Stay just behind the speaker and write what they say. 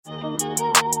The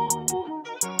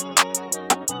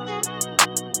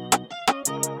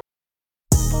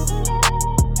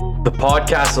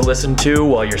podcast to listen to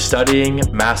while you're studying,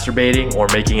 masturbating, or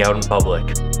making out in public.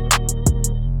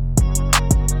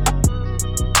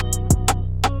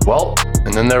 Well,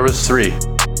 and then there was 3.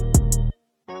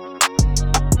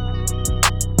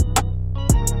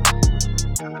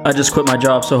 I just quit my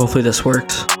job, so hopefully this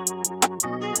works.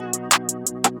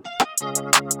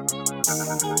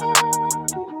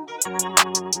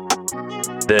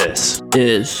 This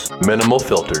Is Minimal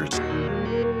Filters.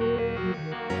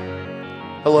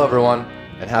 Hello, everyone,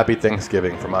 and happy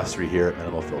Thanksgiving from us 3 here at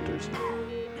Minimal Filters.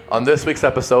 On this week's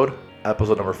episode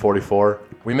number 44,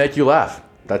 we make you laugh.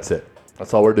 That's it.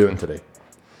 That's all we're doing today.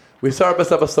 We start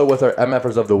this episode with our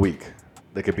MFers of the week.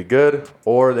 They could be good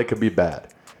or they could be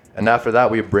bad. And after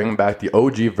that, we bring back the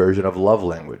OG version of love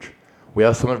language. We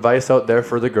have some advice out there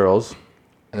for the girls,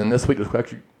 and then this week there's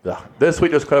quite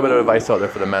a bit of advice out there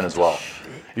for the men as well.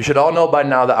 You should all know by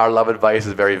now that our love advice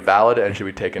is very valid and should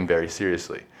be taken very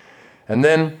seriously. And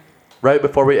then, right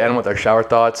before we end with our shower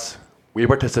thoughts, we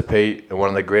participate in one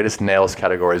of the greatest nails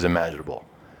categories imaginable,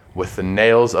 with the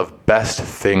nails of best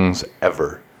things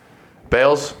ever.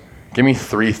 Bales, give me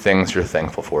 3 things you're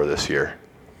thankful for this year.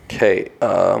 Okay,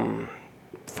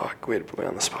 fuck, way to put me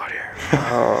on the spot here.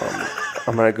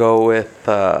 I'm gonna go with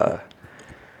a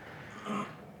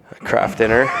craft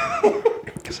dinner,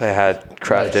 because I had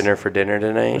craft dinner for dinner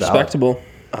tonight. respectable.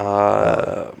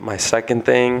 My second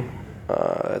thing,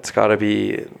 it's gotta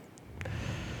be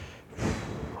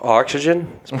oxygen.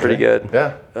 It's pretty good.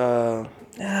 Yeah.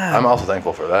 I'm also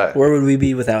thankful for that. Where would we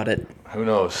be without it? Who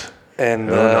knows? And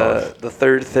Who knows? the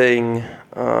third thing,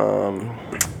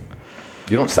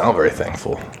 You don't sound very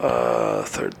thankful.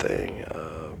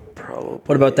 probably.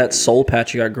 What about that soul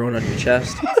patch you got growing on your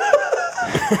chest?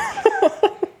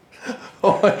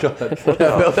 Oh my god.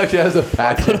 Bales actually has a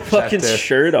patch. Put a fucking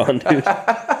shirt on, dude.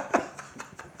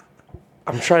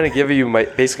 I'm trying to give you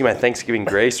basically my Thanksgiving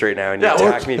grace right now, and you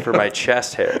attack me for my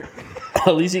chest hair.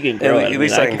 At least you can grow it. At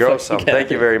least I can grow some.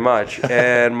 Thank you very much.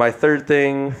 And my third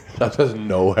thing That does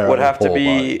no hair. would have to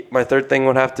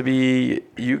be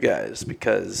you guys,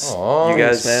 because you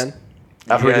guys, man.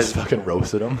 After we you just fucking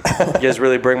roasted him. you guys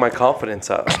really bring my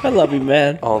confidence up I love you,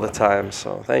 man. all the time.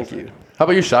 So thank you. How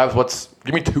about you, Shives?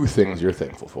 Give me 2 things you're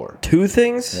thankful for. 2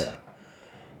 things? Yeah.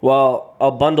 Well,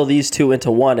 I'll bundle these 2 into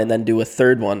one and then do a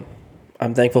third one.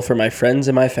 I'm thankful for my friends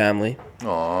and my family.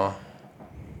 Aw.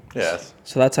 Yes.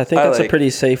 So I think that's a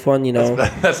pretty safe one, you know.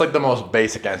 That's like the most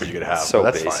basic answer you could have. So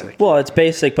but that's basic. fine. Well, it's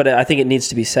basic, but I think it needs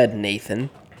to be said,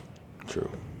 Nathan. True.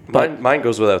 Mine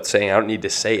goes without saying. I don't need to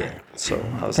say it. So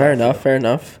how's Fair that? enough, fair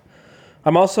enough.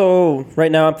 I'm also,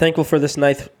 right now, I'm thankful for this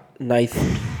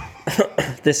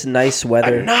this nice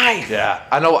weather. Yeah.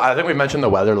 I know. I think we mentioned the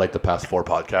weather like the past 4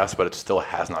 podcasts, but it still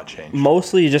has not changed.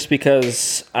 Mostly just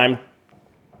because I'm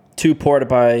too poor to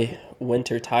buy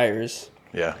winter tires.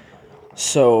 Yeah.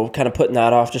 So kind of putting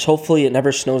that off. Just hopefully it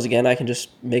never snows again. I can just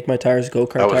make my tires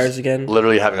go-kart tires again.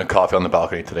 Literally having a coffee on the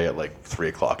balcony today at like 3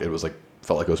 o'clock. It was like,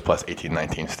 felt like it was plus 18,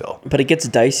 19 still. But it gets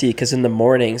dicey because in the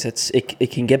mornings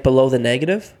it can get below the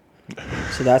negative.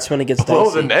 So that's when it gets dicey.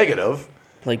 Below the negative.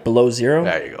 Like below 0.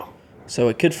 There you go. So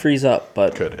it could freeze up,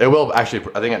 but Could. It will actually,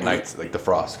 I think at night, like the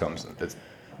frost comes.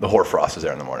 The hoar frost is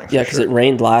there in the morning. yeah, because it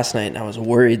rained last night and I was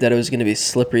worried that it was going to be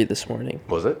slippery this morning.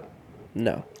 Was it?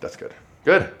 No. That's good.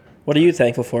 Good. What are you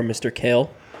thankful for, Mr.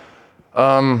 Kale?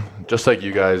 Just like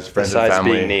you guys, friends Besides and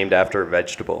family. being named after a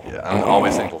vegetable. Yeah, I'm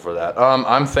always thankful for that.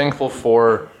 I'm thankful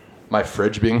for my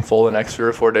fridge being full the next 3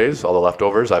 or 4 days, all the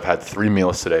leftovers. I've had 3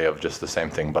 meals today of just the same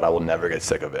thing, but I will never get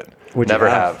sick of it. Never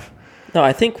have. No,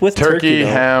 I think with Turkey, though,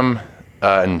 ham,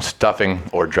 and stuffing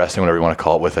or dressing, whatever you want to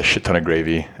call it, with a shit ton of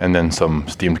gravy, and then some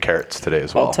steamed carrots today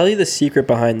as well. I'll tell you the secret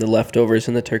behind the leftovers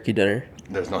in the turkey dinner.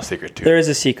 There's no secret to There it. is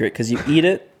a secret because you eat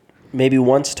it maybe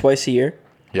once, twice a year.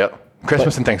 Yep.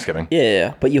 Christmas and Thanksgiving.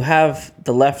 Yeah. But you have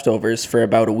the leftovers for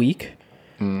about a week.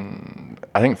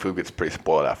 I think food gets pretty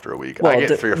spoiled after a week. Well, I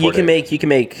get 3 or 4 you can days.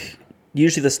 make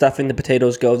usually the stuffing, the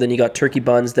potatoes go. Then you got turkey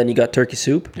buns. Then you got turkey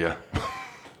soup. Yeah.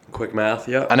 Quick math,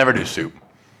 yeah. I never do soup.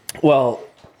 Well,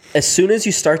 as soon as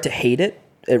you start to hate it,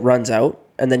 it runs out,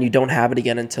 and then you don't have it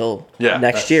again until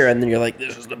next year, and then you're like,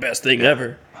 "This is the best thing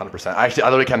ever." 100%. Actually, I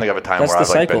literally can't think of a time That's where the I've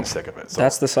like, cycle. been sick of it. So.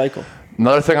 That's the cycle.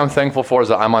 Another thing I'm thankful for is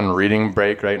that I'm on reading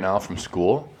break right now from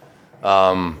school.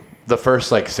 The first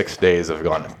 6 days have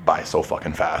gone by so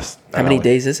fucking fast. How many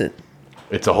days is it?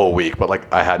 It's a whole week, but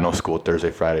I had no school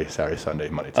Thursday, Friday, Saturday, Sunday,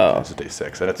 Monday, Tuesday. This is day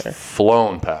 6, and it's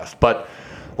flown past. But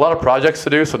a lot of projects to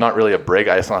do, so not really a break.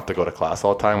 I just don't have to go to class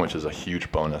all the time, which is a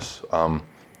huge bonus.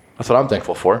 That's what I'm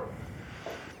thankful for.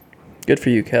 Good for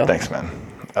you, Kel. Thanks, man.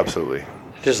 Absolutely.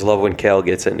 I just love when Kale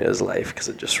gets into his life because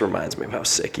it just reminds me of how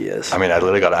sick he is. I mean, I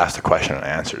literally got asked a question and I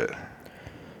answered it.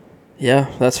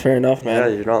 Yeah, that's fair enough, man.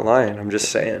 Yeah, you're not lying. I'm just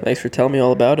saying. Thanks for telling me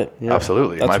all about it. Yeah.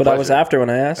 Absolutely. That's My what I was pleasure. after when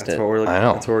I asked That's it. what we're. I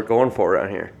know. That's what we're going for around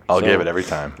here. I'll So- give it every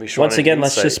time. We just Once wanted again,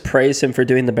 let's insight. just praise him for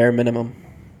doing the bare minimum.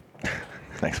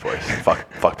 Thanks, boys. Fuck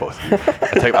both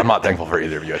of you. I'm not thankful for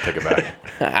either of you. I take it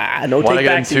back. No Want to take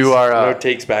get backsies. into our No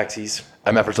takes backsies.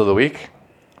 MFers of the week?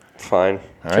 Fine.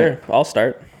 All right. Sure, I'll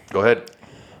start. Go ahead.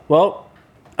 Well,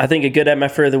 I think a good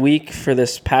MFer of the week for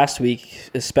this past week,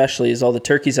 especially, is all the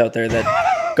turkeys out there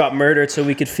that got murdered so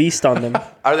we could feast on them.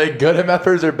 Are they good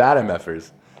MFers or bad MFers?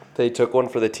 They took one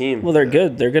for the team. Well, they're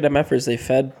good. They're good MFers. They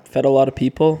fed a lot of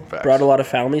people, Facts. brought a lot of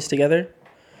families together.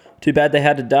 Too bad they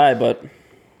had to die, but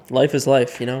life is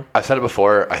life, you know? I've said it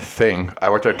before, I think. I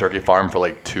worked at a turkey farm for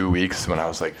like 2 weeks when I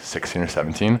was like 16 or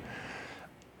 17.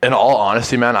 In all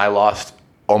honesty, man, I lost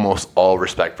almost all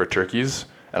respect for turkeys.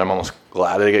 And I'm almost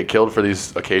glad they get killed for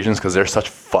these occasions because they're such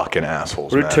fucking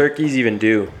assholes, What do man. turkeys even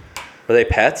do? Are they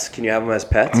pets? Can you have them as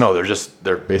pets? No,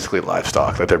 they're basically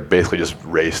livestock. Like they're basically just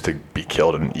raised to be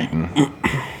killed and eaten.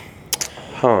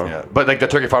 Huh. Yeah. But like the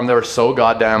turkey farm, they were so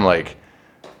goddamn like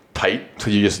tight. So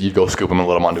you go scoop them and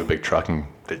load them onto a big truck and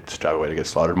they just drive away to get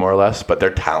slaughtered more or less. But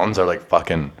their towns are like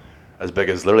fucking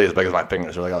literally as big as my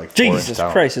fingers. They're like 4-inch Jesus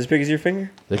towns. Christ, as big as your finger?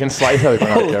 They can slice out if you're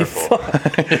not Holy careful.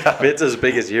 If it's as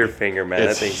big as your finger, man,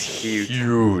 It's that thing's huge.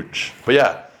 huge. But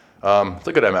yeah, it's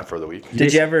a good MF for the week.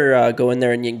 Did you ever go in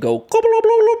there and you go, "Glop, glop,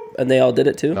 glop, glop," and they all did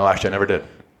it too? No, actually, I never did.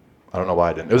 I don't know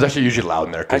why I didn't. It was actually usually loud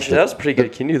in there. 'cause Actually, that was pretty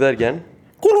good. Can you do that again?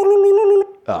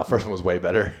 first one was way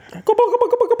better.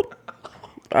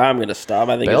 I'm going to stop.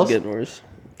 I think Bales? it's getting worse.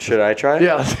 Should I try?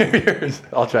 Yeah, let's hear yours.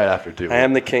 I'll try it after too. I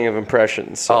am the king of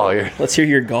impressions. So. Oh, you're Let's hear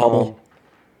your gobble.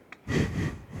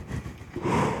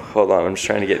 Hold on, I'm just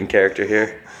trying to get in character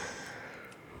here.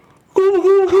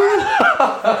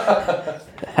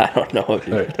 I don't know if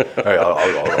you... all right.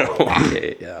 I'll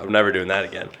Okay, yeah, I'm never doing that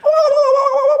again.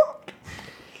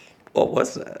 What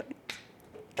was that?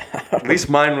 At least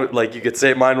mine, like you could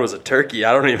say mine was a turkey.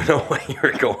 I don't even know what you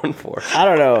were going for. I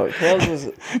don't know. Tails was...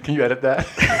 Can you edit that?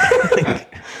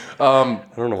 I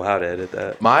don't know how to edit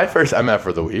that. My first MF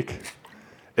for the week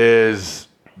is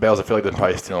Bales. I feel like they're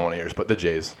probably stealing one of yours, but the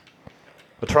Jays.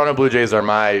 The Toronto Blue Jays are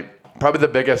probably the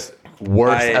biggest,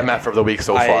 worst MF of the week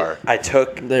so far. I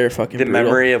took They're fucking the brutal.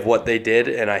 memory of what they did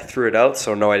and I threw it out,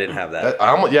 so no, I didn't have that.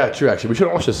 Yeah, true. Actually, we should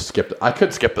almost just skip. I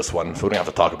could skip this one, so we don't have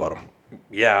to talk about them.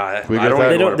 Yeah, We I get don't that?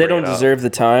 even They wanna don't bring it up. deserve the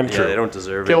time. Yeah, they don't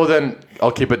deserve Okay, it. well then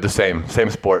I'll keep it the same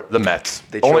sport. The Mets.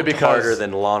 They only choked because harder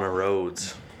than Lana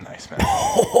Rhodes. nice man.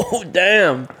 Oh,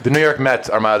 damn. The New York Mets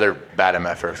are my other bad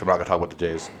MFer, so I'm not gonna talk about the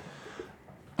Jays.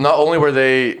 Not only were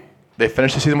they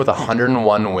finished the season with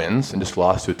 101 wins and just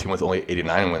lost to a team with only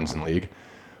 89 wins in the league,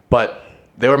 but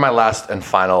they were my last and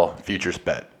final futures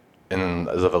bet. And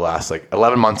as of the last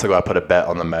 11 months ago, I put a bet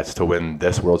on the Mets to win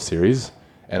this World Series,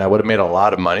 and I would have made a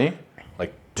lot of money,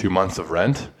 like 2 months of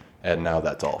rent, and now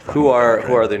that's all. Who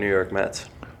are the New York Mets?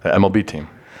 The MLB team?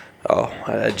 Oh,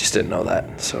 I just didn't know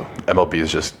that. So MLB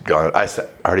is just gone. I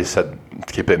already said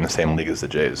to keep it in the same league as the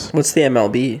Jays. What's the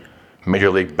MLB? Major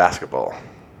League Basketball.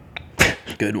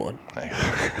 Good one.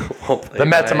 The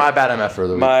Mets are my bad MF for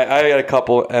the week. I got a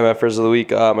couple MFers of the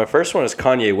week. My first one is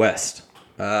Kanye West.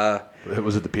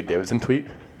 Was it the Pete Davidson tweet?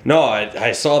 No,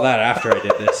 I saw that after I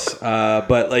did this.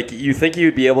 But like, you think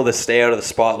you'd be able to stay out of the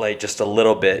spotlight just a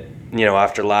little bit,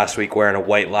 after last week wearing a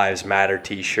White Lives Matter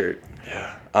T-shirt.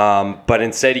 Yeah. But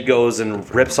instead he goes and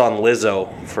rips on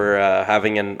Lizzo for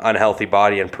having an unhealthy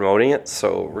body and promoting it.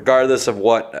 So regardless of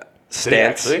what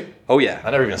stance, actually? oh yeah,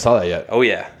 I never even saw that yet. oh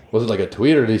yeah, Was it like a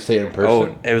tweet or did he say it in person?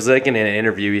 oh it was like in an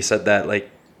interview. He said that like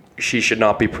she should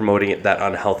not be promoting that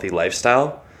unhealthy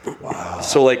lifestyle. Wow.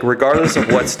 So like regardless of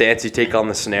what stance you take on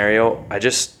the scenario,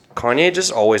 Kanye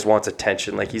just always wants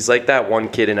attention. Like he's like that one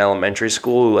kid in elementary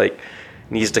school who like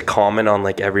needs to comment on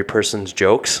like every person's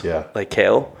jokes. Yeah. Like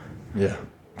Kale. Yeah.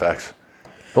 Facts.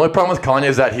 The only problem with Kanye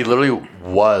is that he literally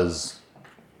was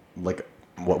like,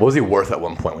 what was he worth at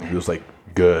one point when he was like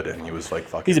good and he was like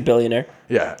fucking. He's a billionaire.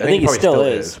 Yeah, I think he probably still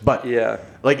is. But Yeah.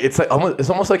 like it's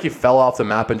almost like he fell off the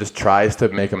map and just tries to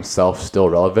make himself still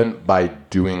relevant by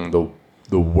doing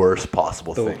the worst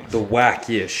possible things. The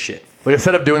wackiest shit. Like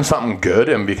instead of doing something good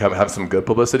and have some good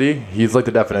publicity, he's like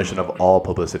the definition of all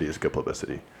publicity is good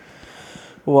publicity.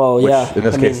 Well, Which yeah. in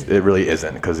this I case, mean, it really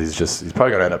isn't because he's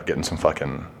probably gonna end up getting some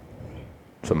fucking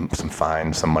some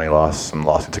fines, some money loss, some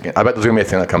lawsuits again. I bet there's gonna be a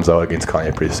thing that comes out against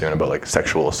Kanye pretty soon about like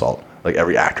sexual assault, like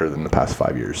every actor in the past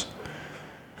 5 years.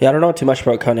 yeah, I don't know too much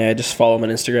about Kanye. I just follow him on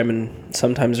Instagram and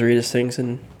sometimes read his things.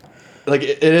 And Like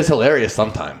it is hilarious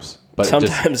sometimes. But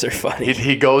sometimes they're funny.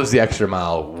 He goes the extra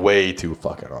mile way too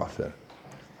fucking often.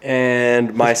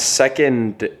 And my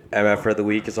second MF of the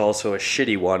week is also a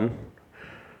shitty one.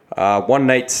 One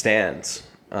night stands.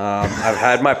 I've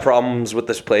had my problems with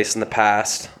this place in the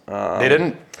past. They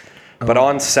didn't. But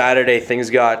on Saturday, things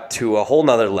got to a whole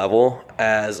nother level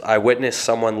as I witnessed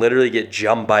someone literally get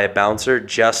jumped by a bouncer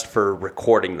just for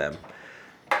recording them.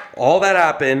 All that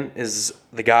happened is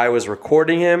the guy was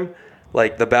recording him,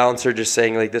 like the bouncer just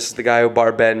saying, like, this is the guy who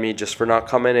bar-banned me just for not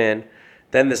coming in.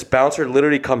 Then this bouncer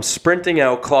literally comes sprinting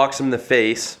out, clocks him in the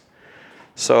face.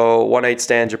 So one night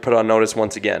stands, you're put on notice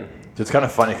once again. It's kind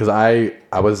of funny because I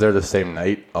was there the same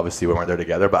night. Obviously, we weren't there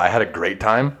together, but I had a great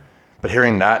time. But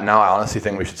hearing that now, I honestly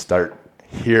think we should start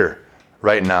here,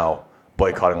 right now,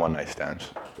 boycotting one night stands.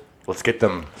 Let's get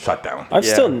them shut down. I've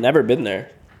still never been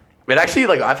there. It actually,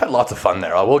 like, I've had lots of fun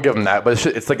there. I will give them that, but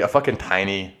it's like a fucking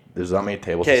tiny. There's not many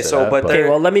tables. Okay, to sit so at, but Okay,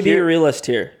 well, let me be a realist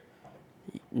here.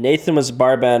 Nathan was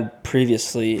bar banned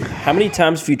previously. How many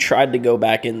times have you tried to go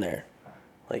back in there?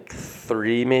 Like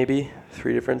three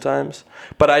different times.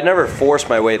 But I never force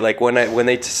my way. Like when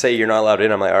they say you're not allowed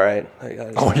in, I'm like, all right.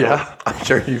 Oh yeah, I'm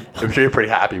sure you're pretty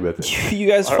happy with it. You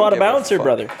guys fought a bouncer,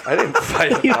 brother. I didn't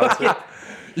fight a bouncer.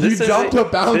 You jumped a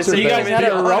bouncer. You guys had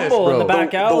a rumble in the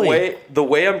back alley. The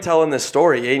way I'm telling this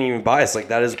story ain't even biased. Like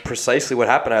that is precisely what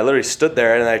happened. I literally stood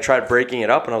there and I tried breaking it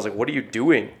up and I was like, what are you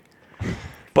doing?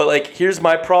 But like, here's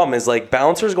my problem: is like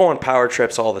bouncers go on power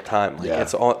trips all the time. Like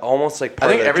it's almost like I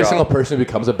think every single person who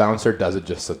becomes a bouncer does it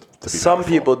just to be. Some powerful.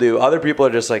 people do. Other people are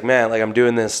just like, man, like I'm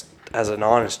doing this as an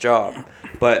honest job.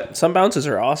 But Some bouncers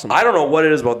are awesome. I don't know what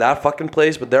it is about that fucking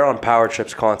place, but they're on power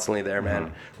trips constantly there, man.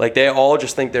 Mm-hmm. Like they all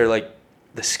just think they're like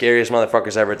the scariest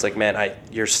motherfuckers ever. It's like, man,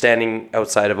 you're standing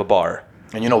outside of a bar.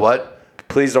 And you know what?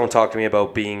 Please don't talk to me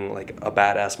about being like a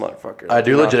badass motherfucker. I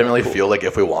do Not legitimately cool. feel like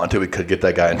if we wanted to, we could get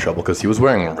that guy in trouble because he was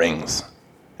wearing rings,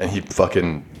 and he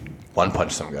fucking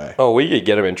one-punched some guy. Oh, we could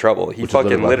get him in trouble. He Which is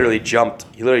fucking literally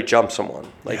literally jumped someone.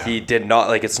 Like he did not.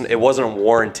 Like it wasn't a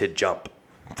warranted jump.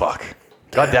 Fuck.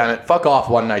 God damn it. Fuck off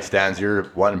one night stands. You're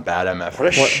one bad MF. What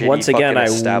a shitty Once again,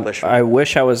 fucking establishment. I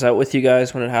wish I was out with you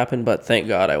guys when it happened, but thank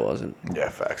God I wasn't. Yeah,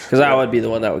 facts. Because I would be the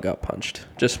one that would got punched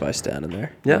just by standing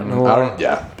there. Yeah, no.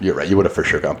 Yeah, you're right. You would have for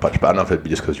sure gotten punched, but I don't know if it'd be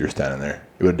just because you're standing there.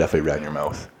 You would have definitely ran your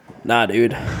mouth. Nah,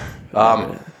 dude.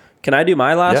 Can I do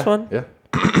my last one? Yeah.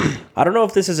 I don't know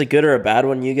if this is a good or a bad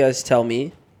one. You guys tell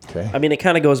me. Okay. I mean, it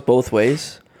kind of goes both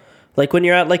ways. Like when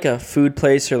you're at like a food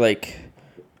place or like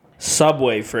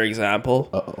Subway, for example.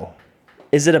 Uh-oh.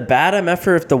 Is it a bad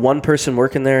MFer if the one person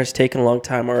working there is taking a long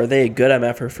time, or are they a good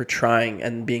MFer for trying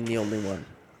and being the only one?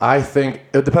 I think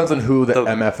it depends on who the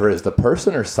MFer is, the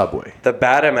person or Subway. The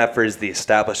bad MFer is the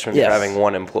establishment Yes. for having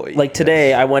one employee. Like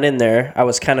today, I went in there. I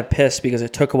was kind of pissed because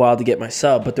it took a while to get my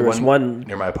sub, but there was one.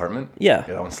 Near my apartment? Yeah.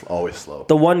 Yeah, that one's always slow.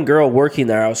 The one girl working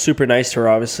there, I was super nice to her,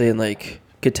 obviously, and like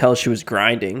could tell she was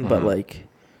grinding, but like.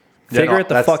 Figure it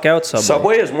the fuck out, Subway.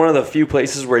 Subway is one of the few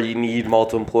places where you need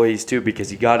multiple employees too,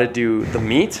 because you got to do the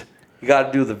meat, you got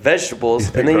to do the vegetables,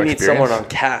 and then you need someone on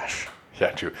cash.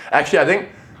 Yeah, true. Actually, I think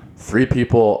 3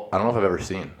 people, I don't know if I've ever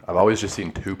seen. I've always just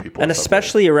seen 2 people. And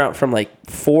especially around from like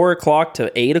 4 o'clock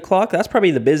to 8 o'clock, that's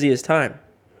probably the busiest time.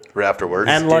 Right after work.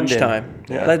 And lunchtime.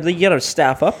 Yeah. Like, you got to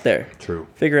staff up there. True.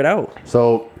 Figure it out.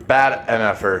 So, bad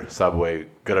MFer, Subway,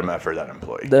 good MFer, that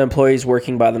employee. The employees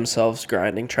working by themselves,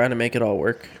 grinding, trying to make it all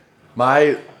work.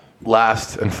 My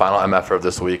last and final MFer of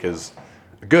this week is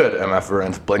a good MFer, and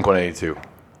it's Blink-182.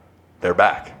 They're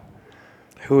back.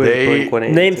 Who is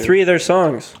Blink-182? Name 3 of their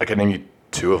songs. I can name you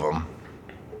 2 of them.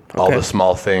 All the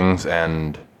Small Things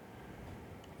and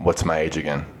What's My Age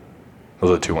Again. Those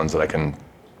are the 2 ones that I can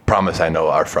promise I know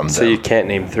are from So them. you can't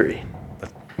name 3.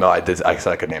 No, I said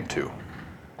I could name 2.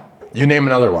 You name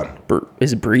another one.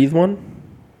 Is Breathe one?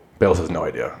 Bales has no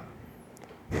idea.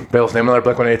 Bales, name another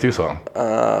Blink-182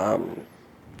 song.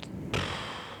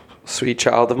 Sweet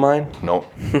Child of Mine? Nope.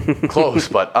 Close,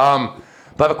 but I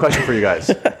have a question for you guys.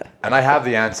 And I have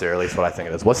the answer, at least what I think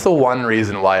it is. What's the one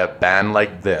reason why a band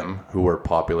like them, who were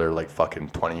popular like fucking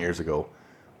 20 years ago,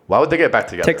 why would they get back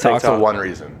together? TikTok. That's the one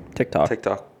reason. TikTok.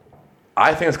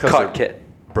 I think it's because Cut they're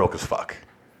Kit. broke as fuck.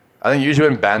 I think usually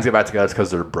when bands get back together, it's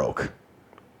because they're broke.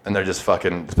 And they're just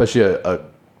fucking, especially a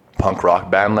punk rock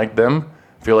band like them,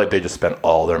 feel like they just spent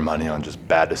all their money on just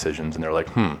bad decisions. And they're like,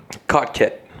 Caught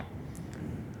Kit.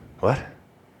 what?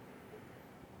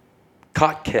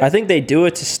 Caught Kit. I think they do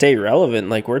it to stay relevant,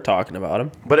 like we're talking about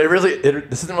them. But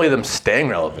this isn't really them staying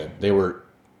relevant. They were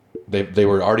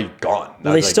already gone.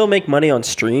 Well, they still make money on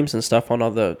streams and stuff on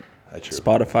all the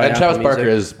Spotify. And Apple Travis Barker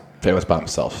Music. is famous by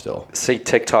himself still. Say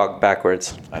TikTok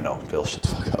backwards. I know. Phil, shut the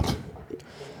fuck up.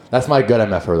 That's my good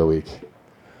MF for the week.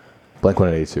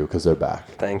 Blink-182, because they're back.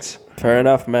 Thanks. Fair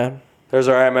enough, man. There's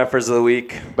our IMFers of the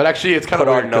week. But actually, it's kind Put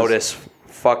of on weird 'cause notice.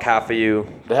 Fuck half of you.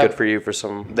 have- Good for you for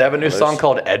some. They have a new others. song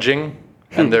called Edging,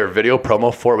 and their video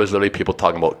promo for it was literally people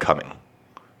talking about coming.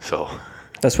 So,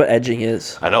 That's what edging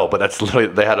is. I know, but that's literally,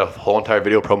 they had a whole entire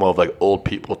video promo of like old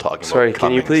people talking Sorry, about can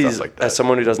coming you and please, stuff like that. as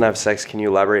someone who doesn't have sex, can you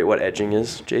elaborate what edging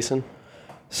is, Jason?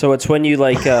 So it's when you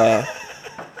like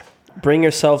bring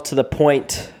yourself to the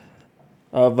point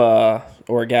of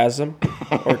orgasm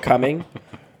or coming,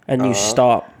 and you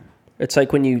stop. It's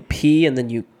like when you pee and then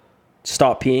you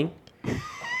stop peeing,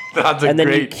 That's a and then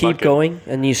you great keep fucking- going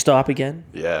and you stop again,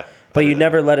 Yeah. but you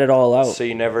never let it all out. So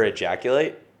you never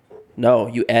ejaculate? No,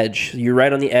 you edge. You're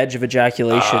right on the edge of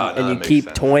ejaculation, No, and that you makes keep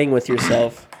sense. toying with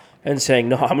yourself and saying,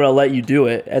 "No, I'm gonna let you do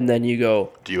it," and then you go,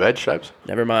 Do you edge, Stripes?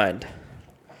 "Never mind."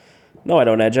 No, I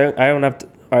don't edge. I don't have to.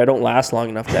 Or I don't last long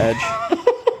enough to edge.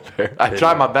 I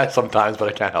try my best sometimes, but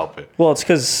I can't help it. Well, it's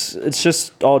because it's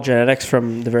just all genetics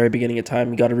from the very beginning of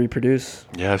time. You got to reproduce.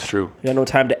 Yeah, that's true. You got no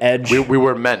time to edge. We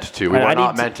were meant to. We I were need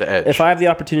not meant to edge. If I have the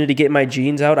opportunity to get my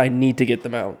genes out, I need to get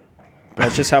them out.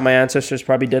 That's just how my ancestors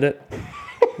probably did it.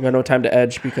 You got no time to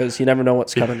edge because you never know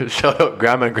what's coming. Shout out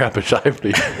Grandma and Grandpa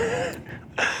Shively.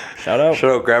 Shout out.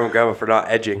 Shout out Grandma and Grandma for not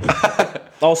edging.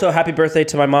 Also, happy birthday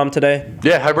to my mom today.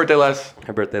 Yeah, happy birthday, Les.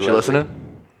 Happy birthday, She Leslie.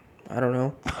 listening? I don't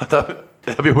know. I thought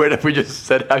it'd be weird if we just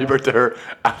said happy birthday to her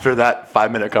after that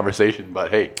 5-minute conversation. But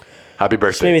hey, happy Just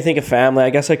made birthday. me think of family. I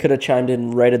guess I could have chimed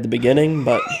in right at the beginning,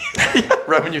 but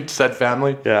Right when you said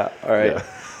family. Yeah, all right.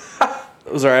 Yeah.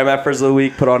 Those are IMFers of the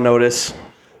week. Put on notice.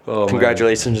 Oh, man.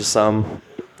 Congratulations to some.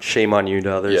 Shame on you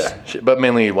to others. Yeah, but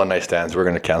mainly one night stands. We're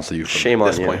going to cancel you from Shame on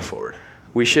this you. point forward.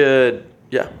 We should,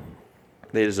 yeah.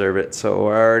 They deserve it. So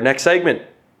our next segment.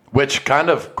 Which kind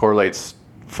of correlates,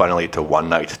 funnily, to one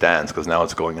night stands because now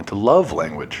it's going into love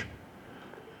language.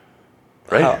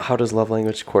 Right? How does love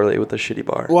language correlate with the shitty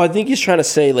bar? well, I think he's trying to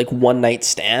say like one night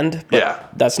stand. But Yeah.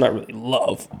 that's not really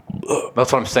love.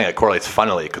 That's what I'm saying. It correlates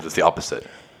funnily because it's the opposite.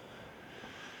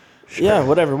 Yeah,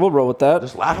 whatever. We'll roll with that.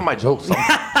 Just laugh at my jokes.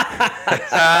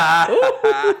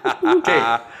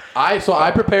 Okay. So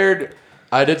I prepared.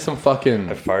 I did some fucking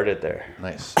Farted there.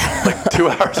 nice, like 2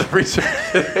 hours of research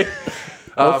today.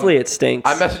 Hopefully it stinks.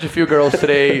 I messaged a few girls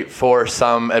today for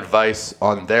some advice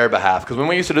on their behalf because when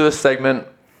we used to do this segment,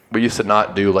 we used to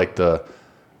not do like the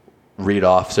read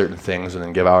off certain things and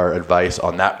then give our advice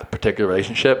on that particular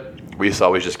relationship. We used to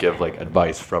always just give like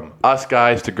advice from us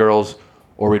guys to girls,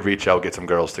 or we'd reach out, get some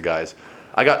girls to guys.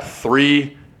 I got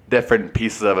 3 different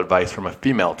pieces of advice from a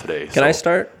female today. Can I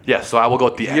start? Yeah, so I will go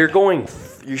at the end.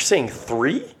 You're saying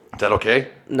 3? Is that okay?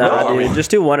 No, I dude. mean- Just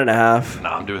do 1.5. No,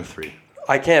 I'm doing 3.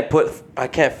 I can't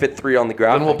fit 3 on the Then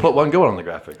graphic. we'll put one good one on the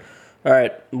graphic. All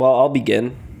right. Well, I'll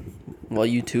begin while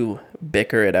you two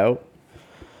bicker it out.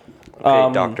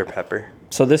 Okay, Dr. Pepper.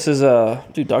 So this is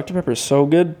dude. Dr Pepper is so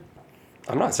good.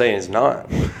 I'm not saying it's not.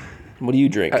 What do you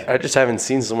drink? I just haven't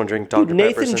seen someone drink Dr. Dude,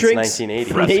 Pepper since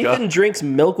 1980. Fresca. Nathan drinks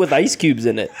milk with ice cubes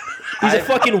in it. He's a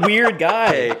fucking weird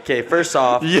guy. Okay, first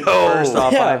off, Yo.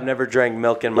 Yeah. I've never drank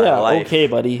milk in my Yeah. life. Okay,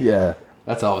 buddy. Yeah.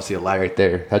 That's obviously a lie right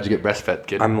there. How'd you get breastfed,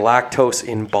 kid? I'm lactose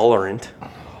intolerant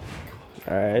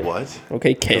All right. What?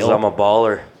 Okay, because Kale. I'm a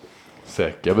baller.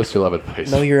 Sick. Give us your love advice.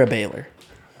 No, you're a Baylor.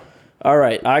 All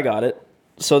right, I got it.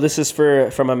 So this is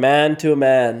from a man to a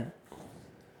man.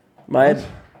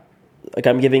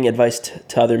 I'm giving advice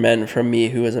to other men from me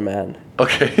who is a man.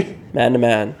 Okay. Man to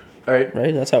man, All right.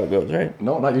 right? That's how it goes, right?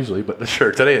 No, not usually, but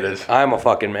sure. Today it is. I'm a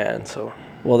fucking man, so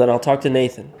Well, then I'll talk to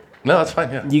Nathan. No, that's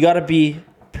fine. Yeah. You got to be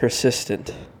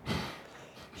persistent.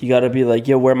 You got to be like,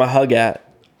 yo, where my hug at?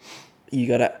 You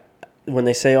got to, when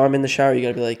they say, oh, I'm in the shower, you got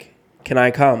to be like, can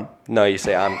I come? no, you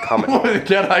say I'm coming.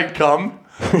 Can I come?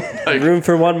 Like, Room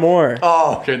for one more.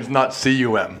 oh, okay. It's not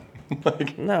cum.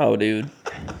 Like, No, dude.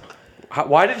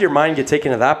 Why did your mind get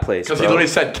taken to that place? because he bro? literally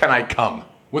said, "Can I come?"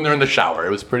 when they're in the shower. It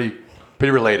was pretty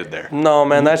related there. No,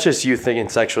 man, that's just you thinking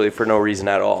sexually for no reason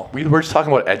at all. We were just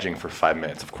talking about edging for 5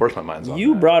 minutes. Of course, my mind's on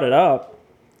You that. brought it up.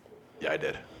 Yeah, I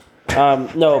did.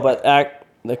 No, but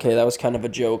okay, that was kind of a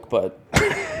joke, but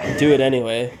do it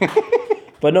anyway.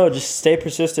 But no, just stay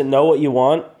persistent, know what you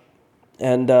want,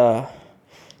 and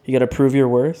you got to prove your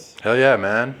worth. Hell yeah,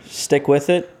 man. Stick with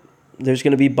it. There's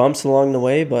going to be bumps along the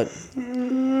way, but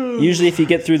usually if you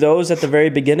get through those at the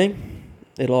very beginning,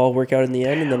 it'll all work out in the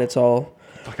end, and then it's all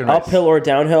Fucking right. uphill or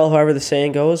downhill, however the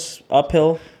saying goes.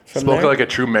 Uphill from Spoken there. like a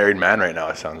true married man right now.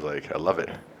 It sounds like. I love it.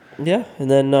 Yeah,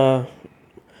 and then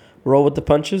roll with the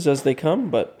punches as they come,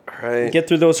 but Right. get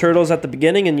through those hurdles at the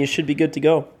beginning, and you should be good to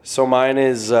go. So mine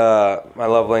is my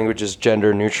love language is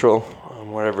gender neutral,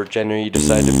 whatever gender you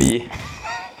decide to be.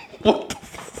 What the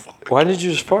fuck? Why did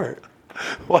you just fart?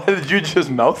 Why did you just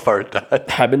mouth fart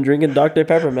that? I've been drinking Dr.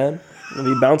 Pepper, man. I'll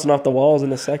be bouncing off the walls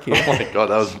in a sec here. Oh my god,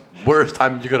 that was worst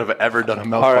time you could have ever done a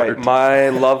mouth All fart. right, my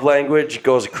love language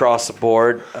goes across the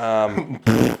board.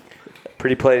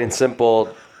 Pretty plain and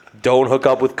simple. Don't hook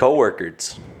up with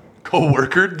coworkers.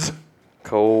 Co-workers?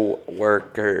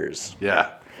 Coworkers.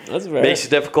 Yeah. That's very Makes it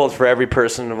difficult for every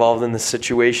person involved in this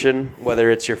situation, whether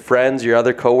it's your friends, your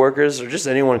other coworkers, or just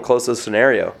anyone close to the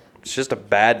scenario. It's just a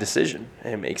bad decision,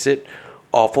 and it makes it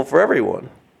awful for everyone.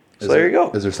 So there you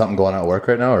go. Is there something going on at work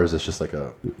right now, or is this just like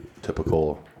a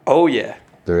typical... Oh, yeah.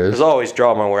 There is? There's always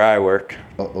drama where I work,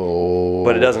 Uh-oh.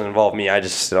 but it doesn't involve me. I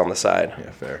just sit on the side.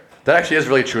 Yeah, fair. That actually is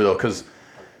really true, though, because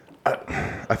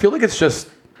I feel like it's just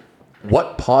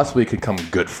what possibly could come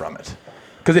good from it.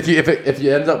 Because if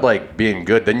you end up like being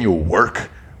good, then you work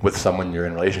with someone you're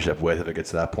in a relationship with. If it gets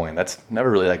to that point, that's never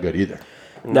really that good either.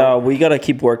 No, we got to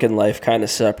keep work and life kind of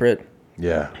separate.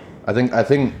 Yeah, I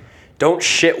think Don't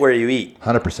shit where you eat.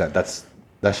 100%.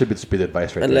 That should be the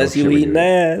advice right Unless there. you eat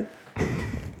that.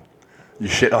 You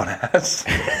shit on ass.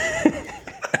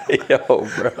 Yo,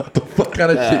 bro. What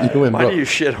kind of shit you in, Why bro? do you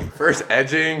shit on First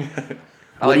edging.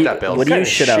 I What like do you- that, Bill. what do you What kind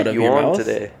shit out of you your on mouth?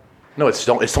 today? No, it's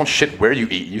don't shit where you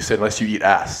eat. You said unless you eat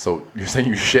ass. So you're saying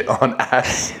you shit on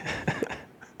ass.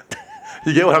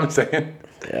 You get what I'm saying?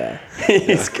 Yeah.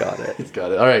 He's got it. He's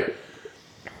got it. All right.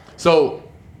 So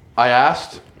I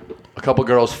asked a couple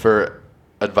girls for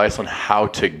advice on how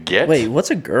to get. Wait, what's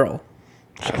a girl?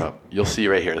 Shut up. You'll see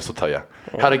right here. This will tell you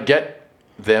how to get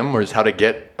them, or is how to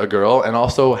get a girl, and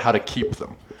also how to keep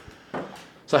them.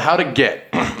 So how to get.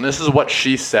 This is what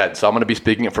she said. So I'm going to be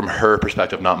speaking it from her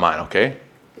perspective, not mine. Okay.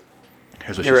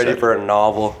 Here's what You're she ready said. for a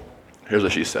novel. Here's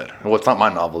what she said. Well, it's not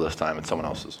my novel this time. It's someone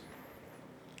else's.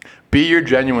 Be your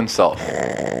genuine self.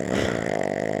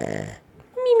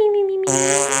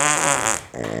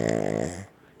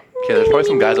 Okay, there's probably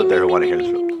some guys out there who want to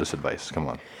hear this advice. Come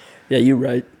on. Yeah, you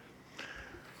right.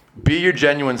 Be your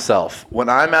genuine self. When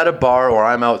I'm at a bar or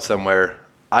I'm out somewhere,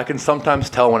 I can sometimes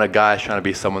tell when a guy is trying to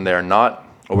be someone they are not,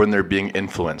 or when they're being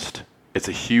influenced. It's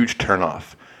a huge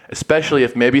turnoff, especially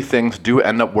if maybe things do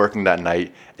end up working that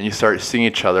night and you start seeing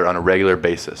each other on a regular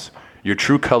basis. Your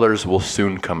true colors will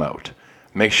soon come out.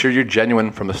 Make sure you're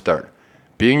genuine from the start.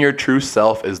 Being your true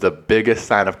self is the biggest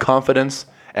sign of confidence,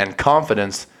 and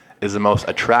confidence is the most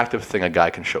attractive thing a guy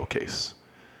can showcase.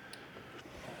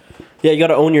 Yeah, you got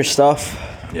to own your stuff.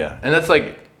 Yeah, and that's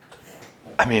like,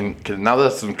 I mean, 'cause now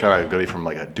that's kind of going to be from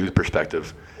like a dude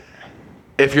perspective.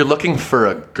 If you're looking for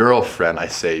a girlfriend, I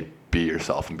say be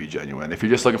yourself and be genuine. If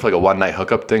you're just looking for like a one-night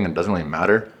hookup thing and it doesn't really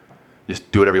matter, just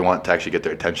do whatever you want to actually get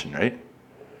their attention, right?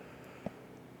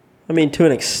 I mean, to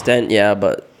an extent, yeah,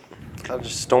 but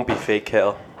Just don't be fake,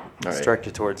 Hale. It's right.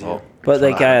 directed towards you. Well, but that's why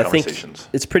like I have I think conversations.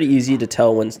 it's pretty easy to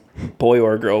tell when boy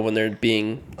or girl when they're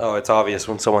being Oh, it's obvious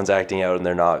when someone's acting out and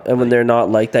they're not. and when they're not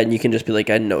like that, and you can just be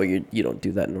like, I know you don't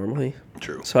do that normally.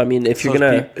 True. So I mean, if It's you're those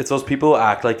gonna, it's those people who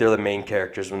act like they're the main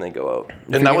characters when they go out.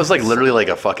 And that was like literally like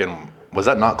a fucking, was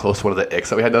that not close to one of the icks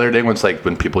that we had the other day when it's like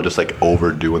when people just like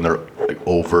overdo and they're like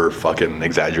over fucking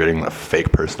exaggerating a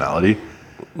fake personality?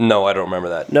 No, I don't remember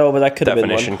that no, but that could have been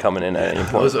definition one. coming in at any It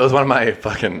point. was one of my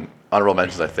fucking honorable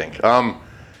mentions, I think.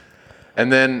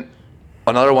 And then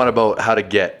another one about how to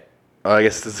get. I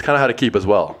guess this is kind of how to keep as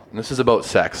well. And this is about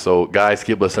sex. So guys,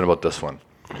 keep listening about this one.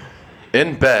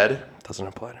 In bed, Doesn't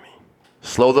apply to me.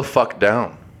 slow the fuck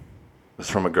down. This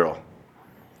is from a girl.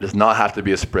 It does not have to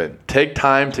be a sprint. Take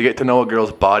time to get to know a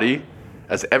girl's body,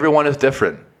 as everyone is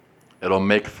different. It'll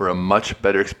make for a much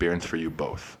better experience for you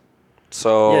both.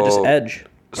 So Yeah, just edge.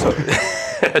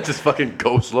 Just fucking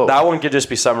go slow. that one could just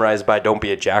be summarized by "Don't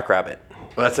be a jackrabbit."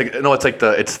 Well, that's like no, it's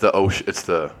the ocean. It's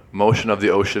the motion of the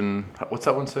ocean. What's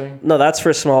that one saying? No, that's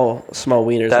for small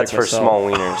wieners. That's like for myself. small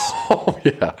wieners. Oh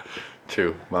yeah,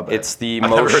 true. My bad. It's the I've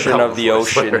never heard motion that of the before, I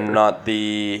swear. ocean, not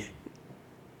the.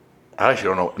 I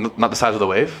actually don't know. Not the size of the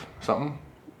wave. Something.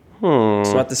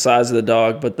 It's not the size of the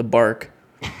dog, but the bark.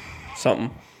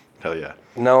 Something. Hell yeah.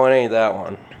 No, it ain't that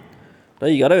one. No,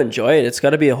 you got to enjoy it. It's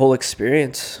got to be a whole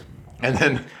experience. And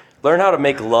then Learn how to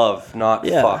make love, not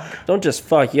Yeah. fuck. Don't just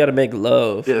fuck. You got to make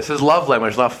love. yeah, this is love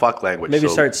language, not fuck language. Maybe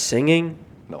so start singing.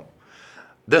 No.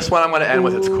 This one I'm going to end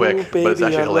with. It's quick, but it's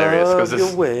actually hilarious because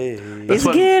this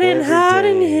one. getting hot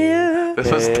in here.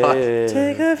 This was not.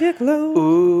 Take off your clothes.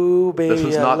 Ooh, baby, This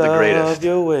was not the greatest.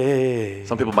 Your way.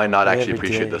 Some people might not actually Every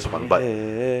appreciate day. this one, but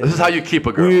this is how you keep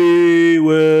a girl. We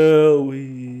will.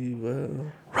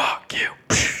 Rock you.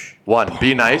 1,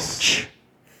 be nice.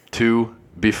 2,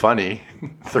 be funny.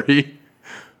 3,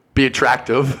 be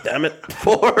attractive. Damn it.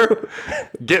 4,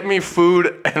 get me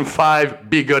food. And 5,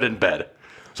 be good in bed.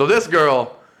 So this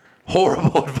girl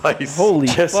Horrible advice. Holy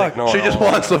Just fuck. ignore She just all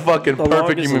of wants the fucking The perfect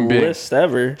longest human being. list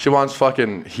ever. She wants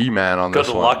fucking He-Man on Good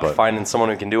this luck one. But finding someone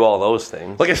who can do all those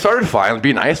things. like, it started fine.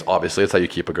 Be nice, obviously. That's how you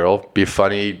keep a girl. Be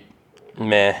funny.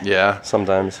 Meh. Yeah.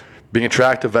 Sometimes. Being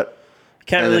attractive. But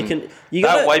Can't And really. then You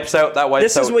That gotta, wipes out.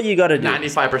 This is what you got to do.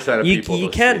 95% of You, people. you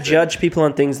will can't say judge people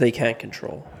on things they can't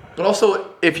control. But also,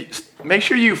 if you, make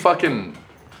sure you fucking,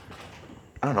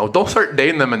 I don't know, don't start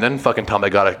dating them and then fucking tell them they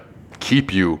gotta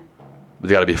keep you. They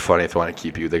gotta be funny if they want to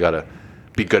keep you. They gotta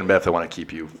be good in bed if they want to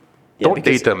keep you. Yeah, Don't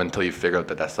because- date them until you figure out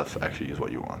that that stuff actually is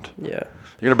what you want. Yeah.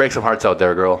 You're gonna break some hearts out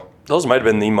there, girl. Those might have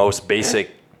been the most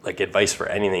basic like advice for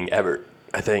anything ever.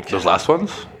 I think. Those last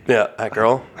ones. Yeah, that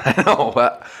girl. I know,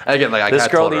 but again, like I This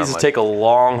kinda girl told her, needs I'm to like, take a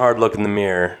long, hard look in the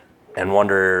mirror and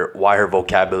wonder why her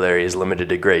vocabulary is limited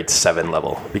to grade 7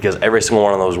 level. Because every single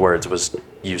one of those words was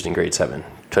used in grade 7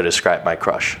 to describe my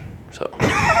crush. So,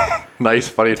 nice,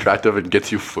 funny, attractive, and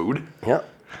gets you food. yeah.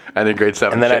 And in grade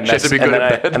 7, And then, she has to be good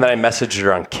at bed. and then I messaged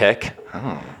her on Kik.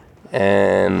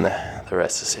 And the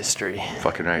rest is history.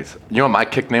 Fucking right. You know what my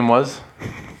kick name was?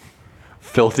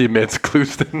 Filthy Mitz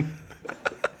Clouston.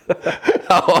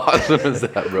 How awesome is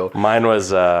that, bro? Mine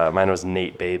was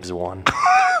Nate Babes 1.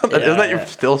 Isn't that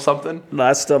still something? No,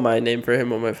 that's still my name for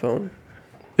him on my phone.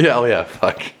 Yeah, oh yeah,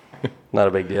 fuck. Not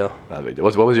a big deal. Not a big deal.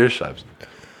 What was yours, Shibes?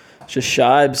 It's just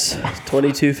Shibes,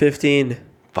 22-15.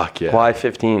 Fuck yeah. Why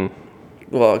 15?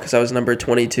 Well, because I was number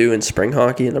 22 in spring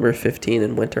hockey and number 15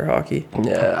 in winter hockey.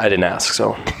 Yeah, I didn't ask,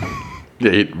 so.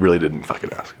 Yeah, he really didn't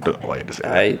fucking ask. Don't know why you had to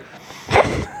say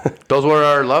that. I Those were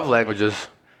our love languages.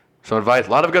 Some advice. A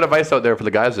lot of good advice out there for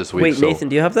the guys this week. Wait, so. Nathan,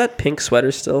 do you have that pink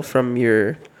sweater still from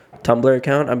your Tumblr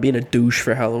account? I'm being a douche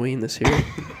for Halloween this year.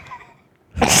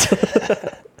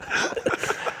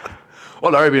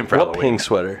 What are we being for What Halloween? pink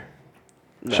sweater?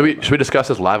 Should we discuss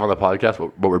this live on the podcast?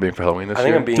 What we're being for Halloween this I think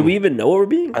year? I'm being. Do we even know what we're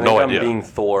being? I think No I'm idea. being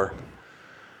Thor.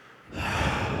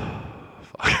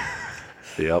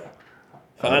 Yep.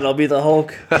 Fine, I'll be the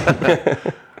Hulk.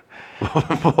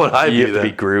 What I You be have to be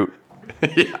then? Groot.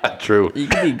 Yeah, true. You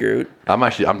can be Groot I'm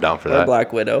down for or that.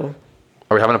 Black Widow.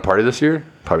 Are we having a party this year?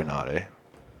 Probably not, eh?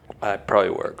 I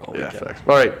probably work all Yeah, weekend. facts.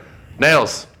 All right,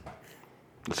 Nails.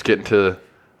 Let's get into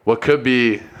what could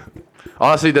be.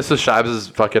 Honestly, this is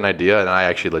Shibes' fucking idea, and I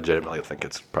actually legitimately think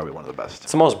it's probably one of the best.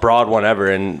 It's the most broad one ever,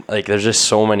 and like there's just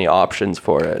so many options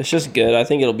for it. It's just good. I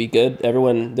think it'll be good.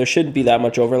 There shouldn't be that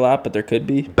much overlap, but there could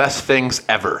be. Best things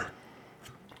ever.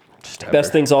 Just ever.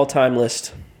 Best things all time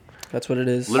list. That's what it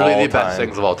is. Literally All the best time.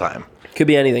 things of all time. Could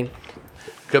be anything.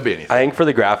 Could be anything. I think for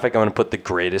the graphic, I'm gonna put the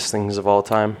greatest things of all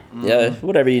time. Yeah,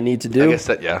 whatever you need to I do. guess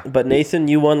that, yeah. But Nathan,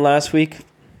 you won last week.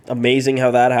 Amazing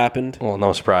how that happened. Well,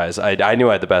 no surprise. I knew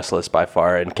I had the best list by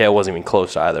far, and Kale wasn't even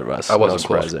close to either of us. I wasn't no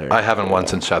close. surprise there. I haven't won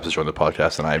since Shibes has joined the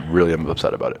podcast, and I really am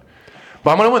upset about it.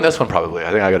 But I'm going to win this one probably.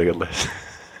 I think I got a good list.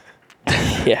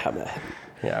 Yeah, man.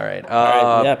 Yeah, all right.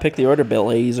 All right, yeah, pick the order, Bill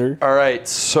Hazer. All right,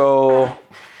 so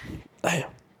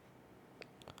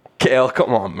Kale,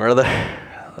 come on, brother.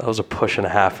 That was a push and a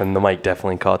half, and the mic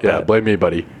definitely caught Yeah, that. blame me,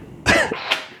 buddy.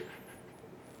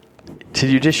 Did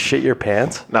you just shit your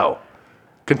pants? No.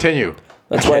 Continue.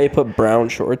 That's why he put brown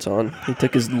shorts on. He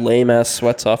took his lame ass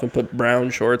sweats off and put brown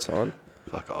shorts on.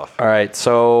 Fuck off. All right,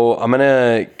 so I'm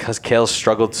gonna, cause Kale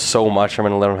struggled so much, I'm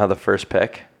gonna let him have the first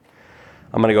pick.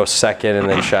 I'm gonna go second, and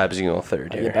then Shabs, you go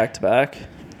third Get here. back to back.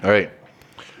 All right.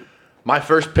 My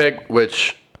first pick,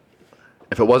 which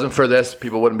if it wasn't for this,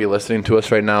 people wouldn't be listening to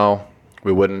us right now.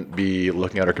 We wouldn't be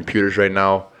looking at our computers right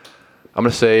now. I'm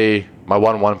going to say my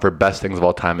 1-1 for best things of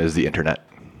all time is the internet.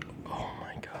 Oh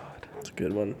my god, That's a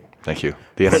good one. Thank you.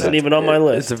 The Wasn't internet. even on my it's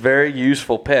list. a very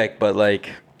useful pick, but like,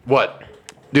 What?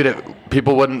 Dude,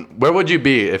 people wouldn't. Where would you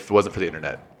be if it wasn't for the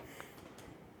internet?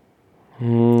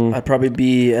 I'd probably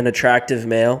be an attractive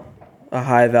male, a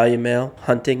high value male,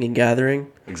 hunting and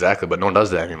gathering. Exactly, but no one does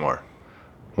that anymore.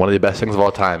 One of the best things of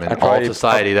all time in all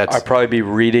society. I'd probably be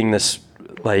reading this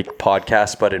like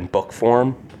podcast, but in book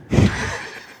form,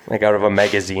 like out of a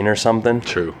magazine or something.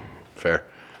 True. Fair.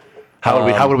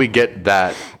 How would we get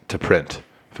that to print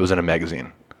if it was in a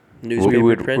magazine?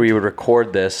 Newspaper print. We would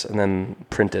record this and then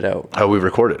print it out. How would we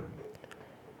record it?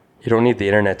 You don't need the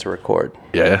internet to record.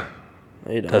 Yeah,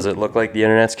 No, you don't. Does it look like the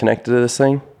internet's connected to this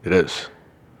thing? it is.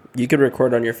 You could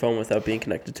record on your phone without being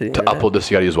connected to the To internet. upload this,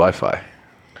 you gotta use Wi-Fi.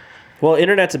 Well,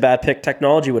 internet's a bad pick.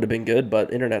 Technology would have been good,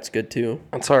 but internet's good too.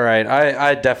 That's all right.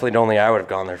 I definitely don't think I would have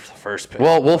gone there for the first pick.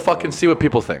 Well, we'll fucking see what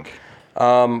people think.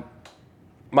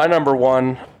 My number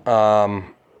one,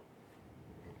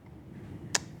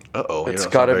 Uh-oh. it's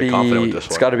got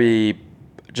to be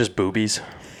just boobies.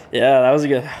 Yeah, that was a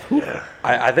good.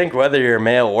 I think whether you're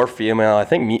male or female, I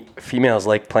think females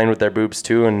like playing with their boobs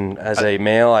too. And as a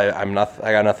male, I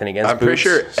got nothing against. I'm pretty boobs,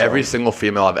 sure so. every single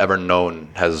female I've ever known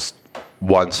has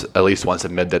at least once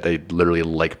admitted that they literally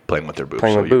like playing with their boobs.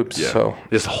 Playing with boobs, so.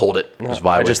 just hold it. Just vibe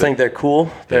I with just it. think they're cool.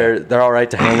 They're all right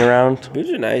to hang around. Boobs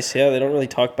are nice. Yeah, they don't really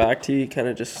talk back to you. Kind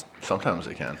of just Sometimes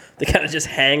they can. they kind of just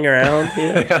hang around.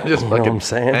 Yeah. Just what fucking I'm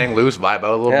saying? hang loose, vibe out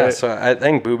a little Yeah, bit. so I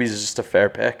think boobies is just a fair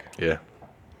pick. Yeah.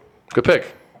 Good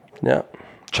pick. Yeah,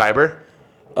 Chiber.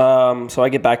 So I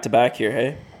get back to back here.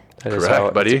 Hey, that is Correct, how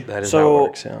buddy. That is So- how it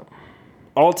works. Yeah.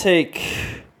 I'll take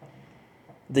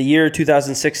the year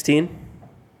 2016.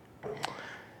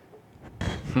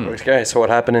 Okay, so what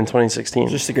happened in 2016?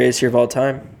 Just the greatest year of all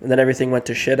time, and then everything went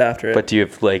to shit after it. But do you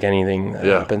have like anything that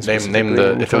Yeah. happened Name specifically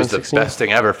the in if it was the 2016? best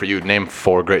thing ever for you. Name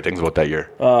 4 great things about that year.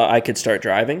 I could start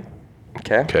driving.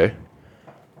 Okay. Okay.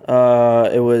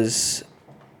 It was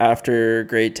after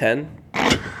grade 10.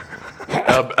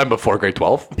 And before grade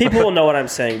 12. People will know what I'm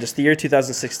saying. Just the year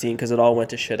 2016, because it all went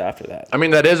to shit after that. I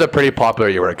mean, that is a pretty popular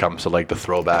year when it comes to like the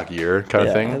throwback year kind of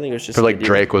Yeah, thing. I think it was just for like a good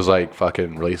Drake was like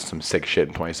fucking released some sick shit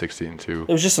in 2016 too.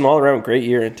 It was just an all-around great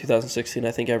year in 2016.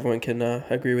 I think everyone can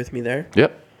agree with me there.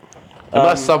 Yep.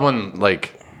 Unless someone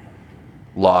like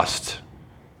lost,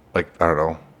 like I don't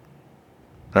know.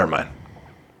 Never mind.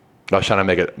 I was trying to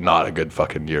make it not a good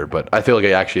fucking year, but I feel like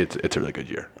it's a really good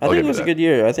year. I think it was a good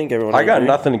year. I think everyone. I got agree.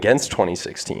 nothing against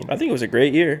 2016. I think it was a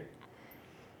great year.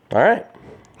 All right.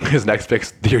 His next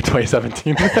pick's the year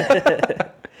 2017.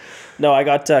 No, I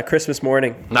got Christmas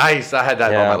morning. Nice. I had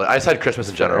that Yeah. on my list. I just had Christmas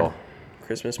in general.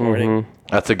 Christmas morning.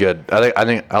 That's a good. I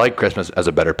think I like Christmas as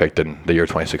a better pick than the year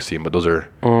 2016. But those are.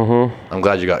 I'm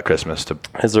glad you got Christmas to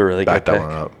It's a really back good that pick.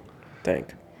 one up.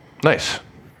 Thank. Nice.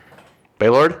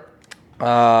 Baylord,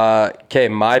 Okay,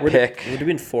 my pick. We're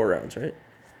doing 4 rounds, right?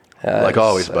 like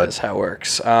always, bud. That's how it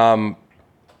works.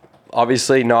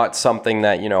 Obviously, not something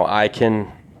that I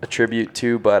can attribute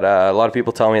to, but a lot of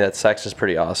people tell me that sex is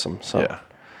pretty awesome. So Yeah.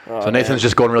 So Nathan's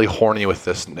just going really horny with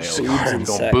this nail. Boobs and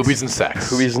Going sex. boobies and sex.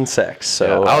 boobies and sex. Yeah,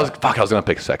 So I was gonna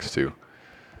pick sex too.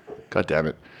 God damn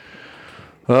it.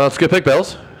 It's a good pick,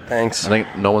 Bills. thanks. I think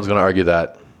no one's gonna argue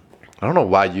that. I don't know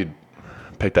why you'd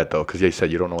pick that though, because you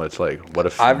said you don't know what it's like. What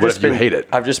if you hate it?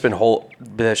 I've just been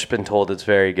told it's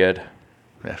very good.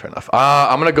 Yeah, fair enough.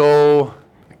 I'm gonna go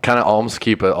kind of almost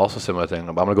keep it also similar thing.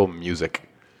 I'm gonna go music.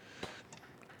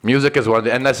 Music is one of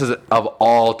the, and this is of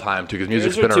all time too, because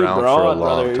music's been around for a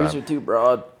long Yours are time. too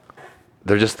broad.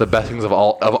 They're just the best things of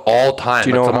all time. Do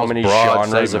you It's know the how most many broad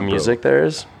genres of segment, bro. music there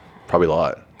is? Probably a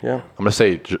lot. Yeah. I'm gonna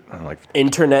say like,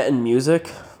 Internet and music,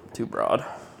 too broad.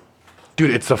 dude,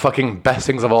 it's the fucking best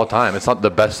things of all time. It's not the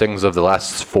best things of the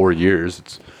last 4 years.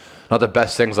 It's not the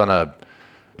best things to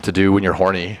do when you're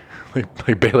horny.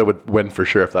 Like Baylor would win for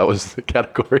sure if that was the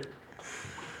category.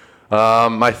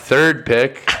 My third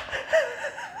pick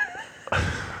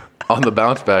on the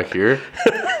bounce back here.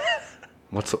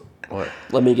 What?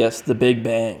 Let me guess, The Big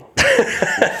Bang.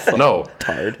 No,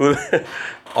 Tired.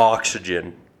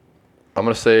 Oxygen. I'm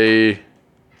gonna say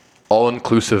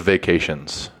all-inclusive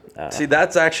vacations. See,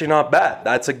 that's actually not bad.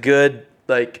 That's a good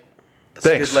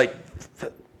Thanks. Good,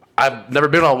 I've never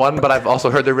been on one, but I've also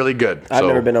heard they're really good. I've So,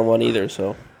 never been on one either,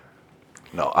 so.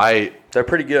 No, they're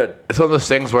pretty good. it's one of those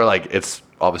things where like it's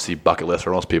obviously bucket list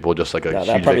for most people, just like a Yeah,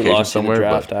 that huge probably vacation lost you in the somewhere.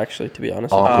 draft, But actually, to be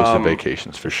honest. all-inclusive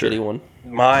vacations for sure. Shitty one.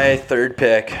 My third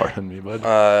pick, Pardon me, bud.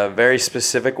 very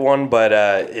specific one, but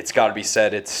it's got to be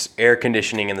said. It's air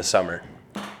conditioning in the summer.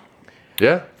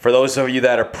 Yeah, For those of you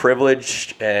that are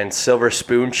privileged and silver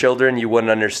spoon children, you wouldn't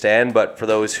understand. But for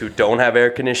those who don't have air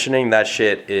conditioning, that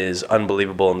shit is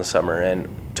unbelievable in the summer and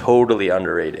totally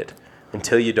underrated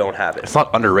until you don't have it. it's not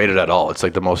underrated at all. It's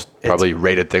like the most probably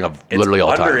rated thing of literally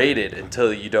all time. underrated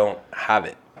until you don't have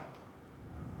it.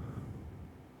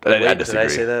 I Wait, did disagree. I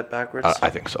say that backwards?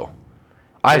 I think so.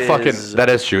 That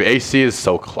is true. AC is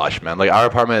so clutch, man. Like our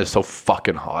apartment is so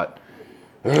fucking hot.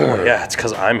 Yeah, it's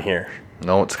because I'm here.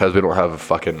 No, it's because we don't have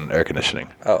fucking air conditioning.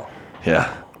 Oh.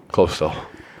 Yeah, close though. All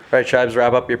right, Tribes,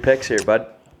 wrap up your picks here, bud.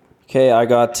 Okay, I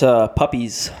got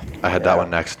puppies. I had that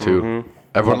one next too. Mm-hmm.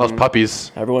 Everyone loves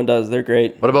puppies. Everyone does. They're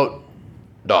great. What about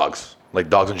dogs? Like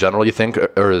dogs in general, you think,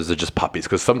 or is it just puppies?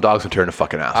 Because some dogs can turn to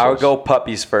fucking assholes. I would go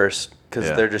puppies first because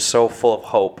Yeah. they're just so full of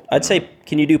hope. I'd say,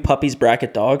 can you do puppies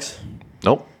bracket dogs?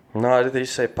 Nope. No, they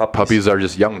just say puppies. Puppies are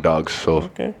just young dogs. So,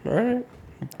 Okay, all right.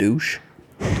 Douche.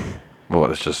 well,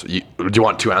 it's just. Do you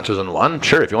want 2 answers in one?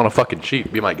 Sure. If you want to fucking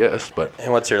cheat, be my guest. But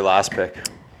And what's your last pick?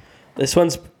 This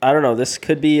one's, I don't know, this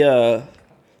could be a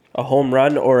home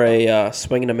run or a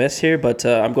swing and a miss here, but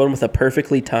I'm going with a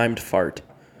perfectly timed fart.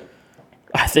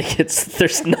 I think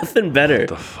there's nothing better.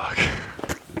 the fuck.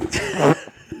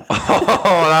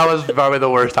 Oh, that was probably the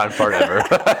worst time fart ever.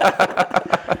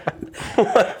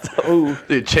 Oh,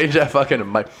 Dude, change that fucking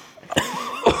mic.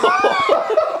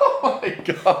 Oh my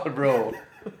god, bro.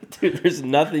 dude, there's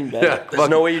nothing better. Yeah, There's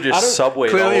no way you just Subway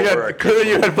all Clearly, over. clearly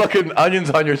you had fucking onions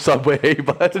on your Subway,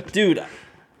 but Dude,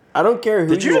 I don't care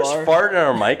who Did you just are. fart in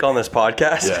our mic on this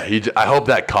podcast? yeah, I hope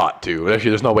that caught too.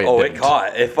 Actually, there's no way. Oh, it it didn't.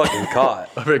 caught. It fucking caught.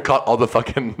 I mean, it caught all the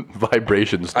fucking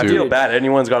vibrations too. I feel bad.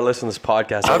 Anyone's got to listen to this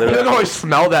podcast. I don't always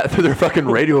smell that through their fucking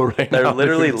radio right now. They're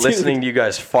literally dude. listening to you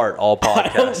guys fart all I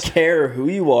don't podcast. care who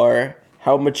you are,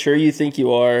 how mature you think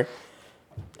you are,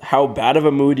 how bad of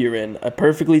a mood you're in. A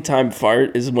perfectly timed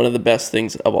fart is one of the best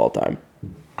things of all time.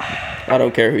 I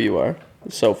don't care who you are.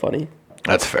 It's so funny.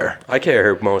 That's fair. I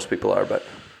care who most people are, but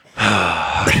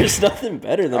There's nothing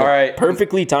better than All a right.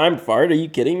 perfectly timed fart. Are you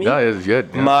kidding me? Yeah, it's good.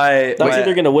 Yeah. my That's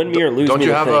either gonna win me or lose Don't me.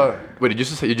 you the have thing. a wait?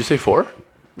 Did you say 4?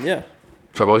 Yeah.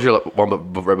 So what was your one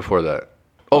right before that?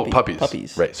 Oh, puppies.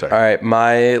 Puppies. Right. Sorry. all right.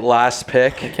 My last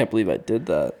pick, I can't believe I did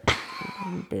that.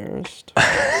 I'm embarrassed.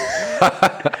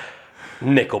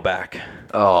 Nickelback.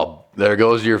 Oh, there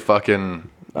goes your fucking.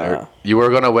 You were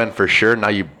gonna win for sure. Now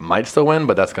you might still win,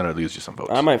 but that's gonna lose you some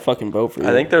votes. I might fucking vote for you.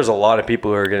 I think there's a lot of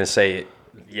people who are gonna say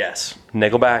yes.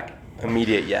 Nickelback,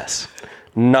 immediate yes.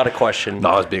 Not a question. No,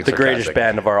 I was being the greatest sarcastic.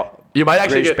 band of our. You might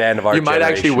actually greatest band of our You might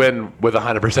actually generation. win with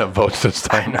 100% votes this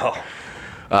time. No.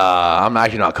 I'm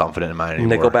actually not confident in mine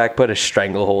anymore. Nickelback put a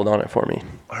stranglehold on it for me.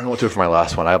 I don't know what to do for my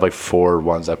last one. I have like 4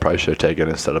 ones I probably should have taken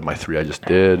instead of my 3 I just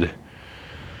did.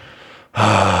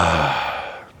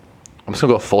 I'm just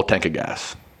gonna go full tank of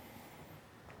gas.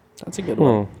 That's a good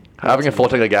one. Having a full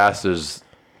tank of gas is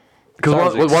because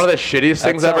Sounds one of the shittiest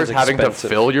things ever is sounds having to expensive.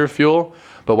 fill your fuel.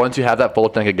 But once you have that full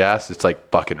tank of gas, it's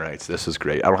like fucking right. This is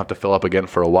great. I don't have to fill up again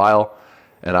for a while,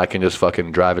 and I can just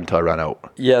fucking drive until I run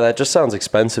out. Yeah, that just sounds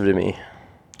expensive to me.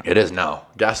 It is now.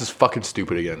 Gas is fucking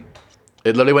stupid again.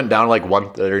 It literally went down like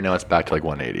 130. Now it's back to like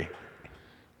 180.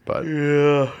 But yeah.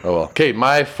 Oh well. Okay,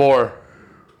 my 4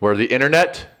 were the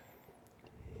internet,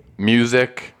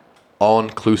 music,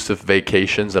 all-inclusive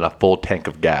vacations, and a full tank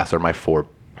of gas are my 4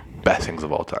 best things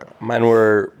of all time. Mine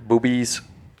were boobies,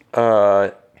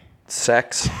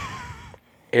 sex,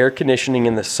 air conditioning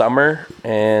in the summer,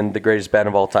 and the greatest band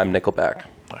of all time, Nickelback.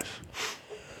 Nice.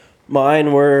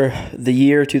 Mine were the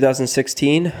year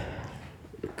 2016,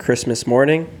 Christmas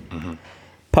morning,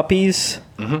 puppies,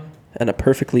 and a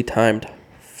perfectly timed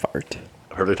fart.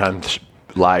 Every time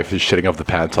live is shitting off the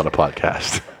pants on a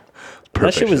podcast.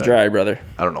 That shit was shit. dry, brother.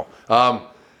 I don't know.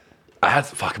 I had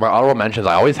my honorable mentions.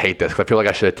 I always hate this because I feel like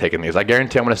I should have taken these. I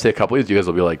guarantee I'm going to say a couple of these. You guys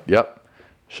will be like, "Yep,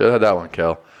 should have had that one,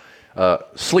 Kel."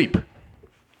 Sleep.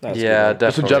 That's Yeah, good.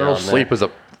 Just in definitely. general, on there. sleep is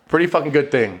a pretty fucking good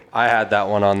thing. I had that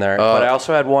one on there, but I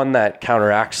also had one that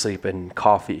counteracts sleep and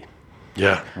coffee.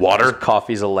 Yeah, water.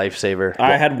 Coffee's a lifesaver.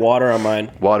 I had water on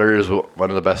mine. Water is one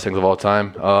of the best things of all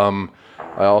time.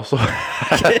 I also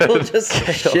He'll just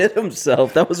shit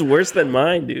himself. That was worse than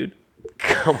mine, dude.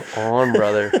 Come on,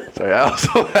 brother. sorry. I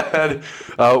also had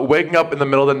waking up in the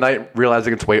middle of the night,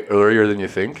 realizing it's way earlier than you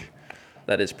think.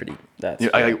 That is pretty. That's.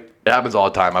 It happens all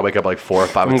the time. I wake up like 4 or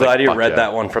 5. I'm it's glad like, you fuck read yeah.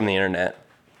 that one from the internet.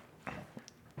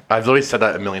 I've literally said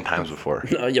that a million times before.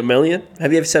 A million?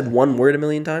 Have you ever said one word a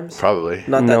million times? Probably.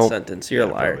 Not No. that sentence. You're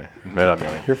a liar. Probably. Made a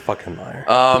million. You're a fucking liar.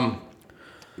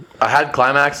 I had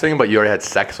climaxing, but you already had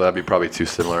sex, so that'd be probably too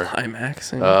similar. I'm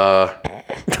axing.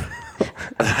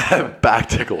 Back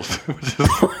tickles. Which is,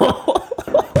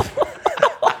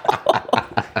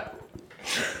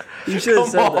 you should have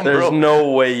said on, that. There's bro.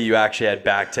 no way you actually had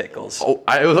back tickles.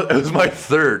 it was my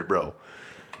 3rd, bro.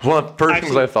 It was one of the first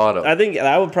things I thought of. I think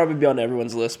that would probably be on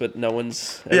everyone's list, but no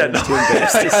one's. Yeah, everyone's no, too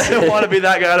embarrassed to I say didn't it. want to be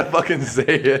that guy to fucking say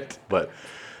it, but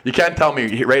you can't tell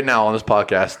me right now on this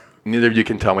podcast. Neither of you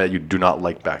can tell me that you do not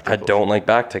like back I tickles. don't like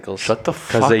back tickles. Shut the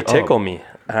Because fuck they up. tickle me.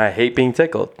 And I hate being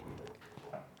tickled.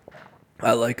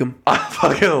 I like them. I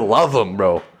fucking love them,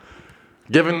 bro.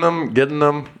 Getting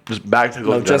them, just back tickles.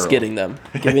 No, in just general. getting them.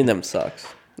 Giving them sucks.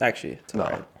 Actually, it's No,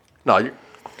 alright. no.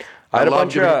 I had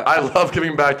love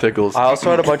giving back tickles. I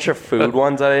also had a bunch of food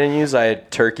ones that I didn't use. I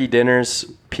had turkey dinners,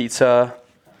 pizza,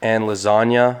 and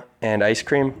lasagna, and ice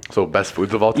cream. So best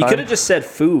foods of all time. You could have just said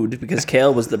food because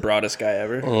Kale was the broadest guy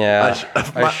ever. Yeah.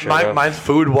 I should've. Mine's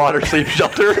food, water, sleep,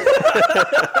 shelter.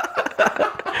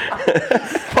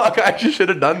 Fuck, I actually should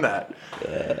have done that.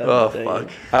 Oh, fuck.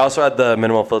 I also had the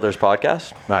Minimal Filters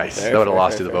podcast. Nice. Fair, That would have fair,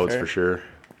 lost fair, you the fair, votes fair. for sure.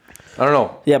 I don't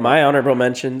know. Yeah, my honorable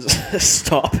mentions.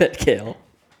 Stop it, Kale.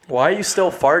 Why are you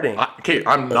still farting? Okay,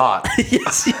 I'm not.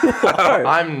 Yes, you are.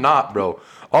 I'm not, bro.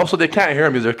 Also, they can't hear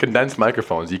me. They're condensed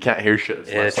microphones. You can't hear shit.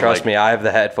 Yeah, trust me, I have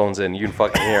the headphones in. You can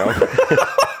fucking hear them.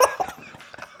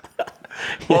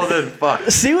 Well then, fuck.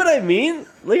 See what I mean?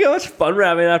 Look how much fun we're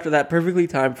having after that perfectly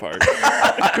timed fart.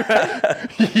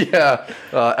 Yeah.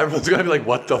 Everyone's gonna be like,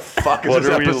 "What the fuck is What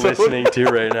this are we episode?" listening to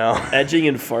right now? Edging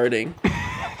and farting.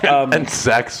 And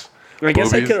sex. I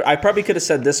guess Boobies. I probably could have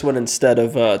said this one instead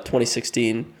of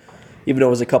 2016, even though it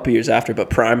was a couple years after. But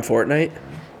Prime Fortnite.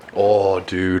 Oh,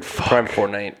 dude. Fuck. Prime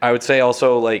Fortnite. I would say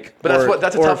also like. But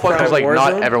that's a or tough one because Prime like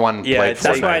not Warzone? everyone Yeah, played I'd say-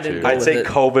 Fortnite That's why I didn't too. go I'd with say it.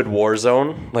 COVID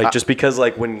Warzone, like just because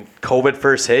like when COVID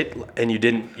first hit and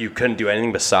you couldn't do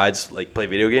anything besides like play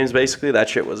video games. Basically, that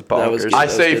shit was bonkers. That was good. I That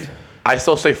was say good. I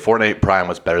still say Fortnite Prime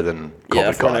was better than COVID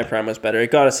Yeah, COD. Fortnite Prime was better. It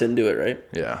got us into it, right?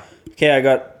 Yeah. Okay, I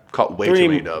got Caught way too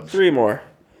many dubs. three more.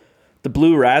 The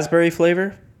blue raspberry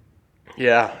flavor.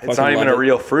 Yeah, it's Fucking not even love a it.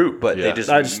 real fruit, but Yeah.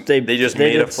 they They just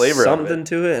made a did flavor something of it.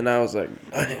 to it, and I was like,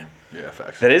 Yeah,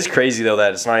 facts. That is crazy though.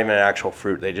 That it's not even an actual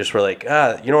fruit. They just were like,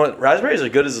 you know what? Raspberries are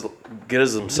good as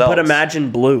themselves. but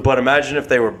imagine blue. But imagine if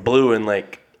they were blue and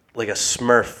like a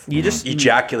Smurf. You just-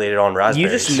 ejaculated on You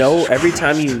raspberries. just know every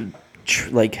time you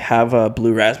have a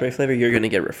blue raspberry flavor, you're gonna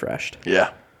get refreshed.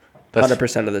 Yeah. That's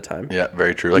 100% of the time. Yeah,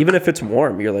 very true. Like, Even if it's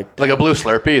warm, you're like like a blue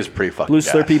Slurpee is pretty fucking blue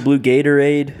gas. Slurpee, blue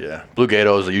Gatorade. Yeah. Blue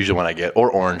Gatos are usually one I get. Or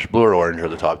orange. Blue or orange are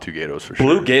the top two Gatos for sure.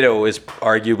 Blue Gato is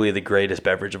arguably the greatest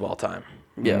beverage of all time.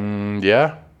 Yeah,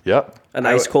 Yeah. Yep. an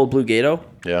ice cold blue Gato.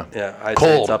 Yeah. Yeah, I'd say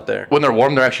Cold. it's up there. When they're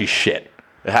warm, they're actually shit.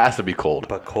 It has to be cold.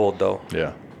 But cold though.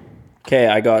 Yeah. Okay,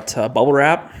 I got bubble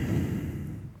wrap.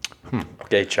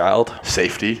 Okay, child.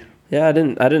 Safety. Yeah, I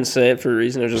didn't say it for a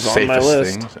reason. It was just on my Safest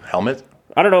list. things. Helmet.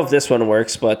 I don't know if this one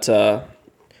works, but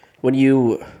when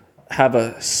you have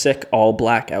a sick all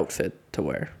black outfit to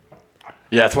wear.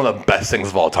 Yeah, it's one of the best things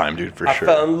of all time, dude, for I sure.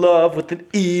 fell in love with an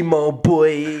emo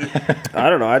boy. I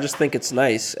don't know. I just think it's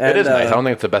nice. And, It is nice. I don't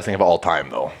think it's the best thing of all time,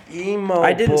 though. Emo.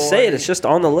 I didn't say it. It's just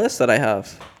on the list that I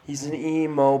have. He's an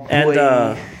emo boy.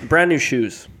 And brand new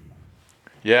shoes.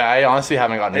 Yeah, I honestly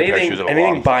haven't gotten a new pair of shoes in a long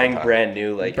anything buying fucking time. brand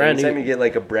new, like Brand anytime new- you get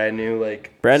like a brand new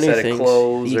Brand new set things. of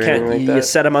clothes You or can't. anything like You that.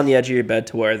 set them on the edge of your bed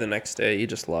to wear the next day. You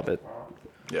just love it.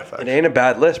 Yeah, facts. It ain't a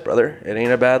bad list, brother. It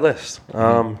ain't a bad list.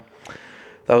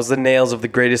 That was the nails of the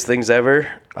greatest things ever.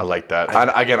 I like that.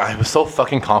 I was so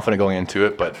fucking confident going into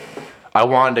it, but I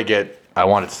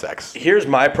wanted sex. Here's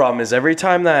my problem: is every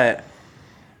time that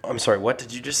I'm sorry, what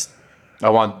did you just? I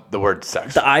want the word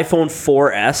sex. The iPhone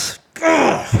 4S.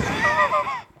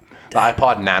 The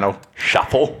iPod Nano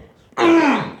Shuffle.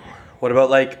 What about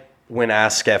like when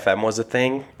Ask FM was a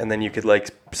thing, and then you could like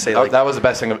say like That was the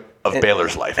best thing of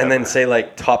Baylor's life. and then ever. say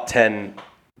like top 10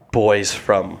 boys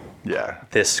from yeah.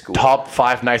 this school. Top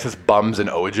 5 nicest bums in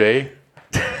OJ.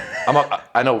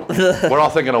 I know we're all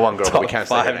thinking of one girl, but we can't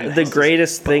say five. her name. The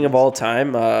greatest thing of all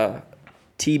time.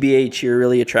 TBH, you're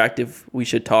really attractive. We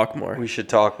should talk more. We should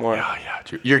talk more. Oh, yeah,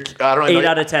 dude. I don't really 8 know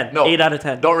out you- of 10. No, 8 out of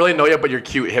 10. Don't really know you, but you're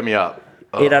cute. Hit me up.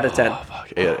 8 out of 10.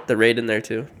 Fuck. 8 The rate in there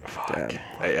too. Damn.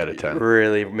 out of 10.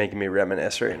 Really making me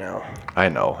reminisce right now. I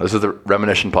know. This is the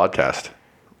Reminiscent podcast.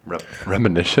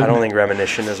 Reminiscent? I don't think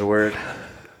reminiscent is a word.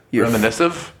 You're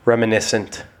Reminiscive?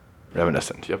 Reminiscent.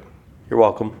 Reminiscent. Yep. You're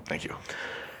welcome. Thank you.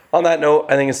 On that note,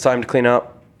 I think it's time to clean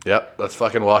up. Yep. Let's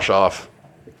fucking wash off.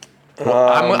 Well,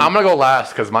 I'm going to go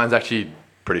last because mine's actually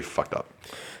pretty fucked up.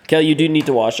 Kel, you do need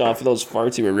to wash off those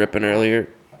farts you were ripping earlier.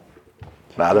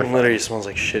 Nah, they're It literally smells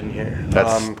like shit in here.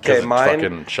 That's Okay, mine.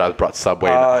 fucking Shaz brought Subway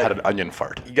and had an onion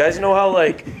fart. You guys know how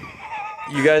like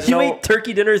you guys You know. ate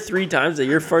turkey dinner 3 times and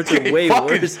your farts are way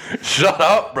Fucking worse. shut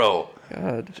up, bro.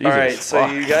 God. Jesus, All right, so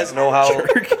fuck. you guys know how.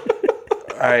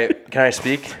 All right, can I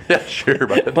speak? Yeah, sure,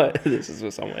 but But this is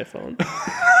what's on my phone.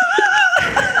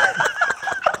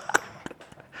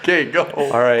 okay, go.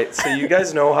 All right, so you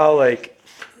guys know how like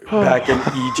back in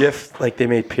Egypt, like they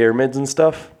made pyramids and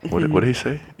stuff. What did he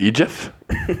say? Egypt?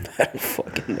 I don't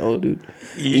fucking know, dude.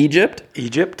 Egypt?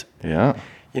 Egypt. Yeah.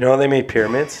 You know how they made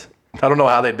pyramids? I don't know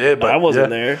how they did, but I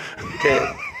wasn't yeah. there.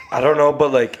 Okay, I don't know,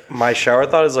 but like my shower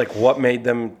thought is like what made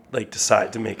them like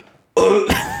decide to make.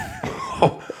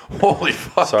 Holy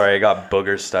fuck. Sorry, I got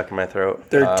boogers stuck in my throat.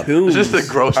 They're tombs. This is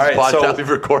the grossest All right, podcast so we've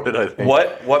recorded, I think.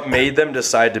 What made them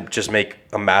decide to just make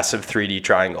a massive 3D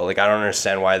triangle? Like I don't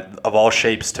understand why of all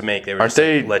shapes to make they were Aren't just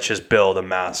like, they- let's just build a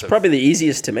massive. Probably the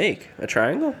easiest to make. A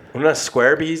triangle? Wouldn't a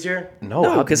square be easier?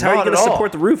 No, because how are you going to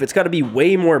support the roof? It's got to be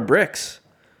way more bricks.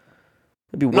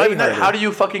 It'd be way harder. How do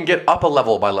you fucking get up a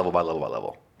level by level by level by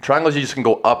level? Triangles, you just can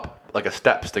go up like a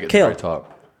steps to get to the Kale. very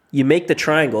top. You make the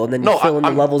triangle and then you fill in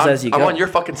the levels as you go. I'm on your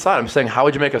fucking side. I'm saying, how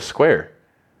would you make a square?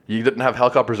 You didn't have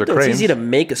helicopters or No, cranes. it's easy to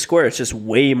make a square. It's just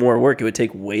way more work. It would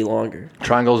take way longer.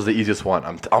 Triangle is the easiest one.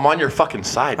 I'm on your fucking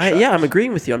side. Shaq. Yeah, I'm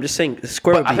agreeing with you. I'm just saying the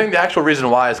square But would I be... think the actual reason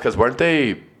why is because weren't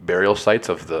they burial sites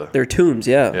of the... They're tombs,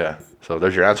 yeah. Yeah. So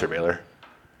there's your answer, Baylor.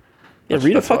 Yeah,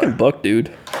 read a That's fucking why. book,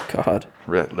 dude. God.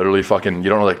 Literally fucking, you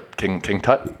don't know like King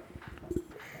Tut?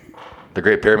 The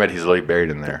Great Pyramid, he's literally buried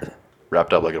in there,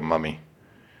 wrapped up like a mummy,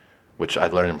 which I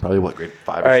learned in probably, what, grade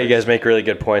 5 or All right, you 6? guys make really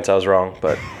good points. I was wrong,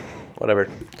 but whatever.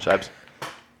 Shibes?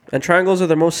 And triangles are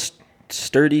the most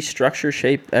sturdy structure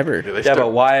shape ever. Yeah,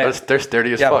 but why- They're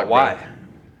sturdy as Yeah, fuck. but why?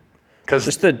 Because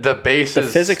Just the the base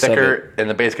is physics of thicker, and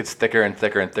the base gets thicker and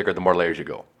thicker and thicker the more layers you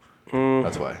go.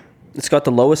 That's why. It's got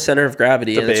the lowest center of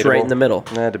gravity, and it's right in the middle.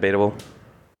 Nah, debatable.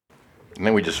 And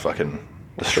then we just fucking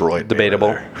destroyed.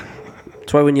 Debatable.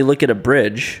 That's why when you look at a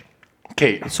bridge,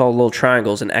 Okay, it's all little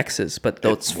triangles and X's, but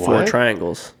those four What?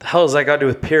 triangles. The hell does that got to do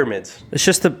with pyramids? It's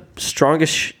just the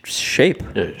strongest shape.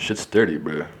 yeah, shit's sturdy,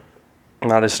 bro.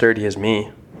 Not as sturdy as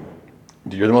me.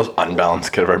 Dude, you're the most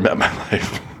unbalanced kid I've ever met in my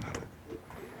life.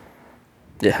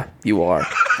 Yeah, you are.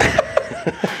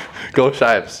 Go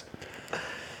Shibes.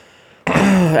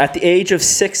 At the age of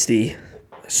 60,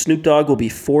 Snoop Dogg will be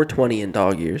 420 in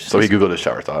dog years. So he Googled his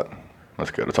shower thought.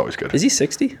 That's good. That's always good. Is he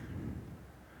 60?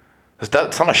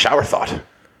 That's not a shower thought.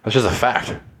 That's just a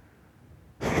fact.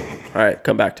 All right,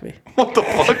 come back to me. What the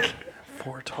fuck?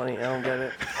 420, I don't get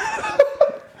it.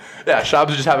 Yeah, Shibes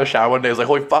would just have a shower one day. He's like,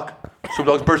 holy fuck. Snoop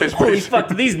Dogg's birthday's Holy pretty. fuck,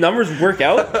 do these numbers work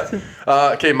out?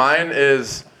 Okay, mine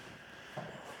is,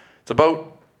 it's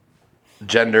about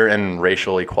gender and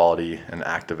racial equality and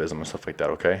activism and stuff like that,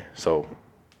 okay? So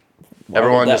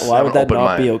everyone just why have would an that open not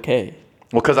mind. be okay?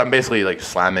 Well, because I'm basically like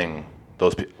slamming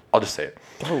those people. I'll just say it.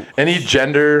 Oh. Any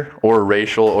gender or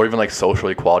racial or even like social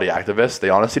equality activists, they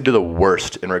honestly do the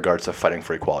worst in regards to fighting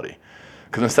for equality.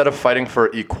 Because instead of fighting for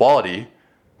equality,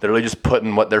 they're really just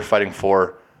putting what they're fighting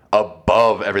for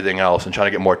above everything else and trying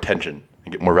to get more attention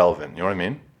and get more relevant. You know what I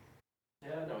mean?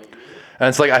 Yeah, I know what you mean. And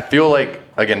it's like, I feel like,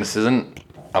 again, this isn't,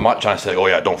 I'm not trying to say, oh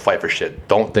yeah, don't fight for shit.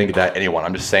 Don't think that anyone.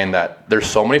 I'm just saying that there's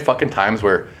so many fucking times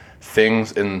where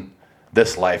things in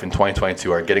this life in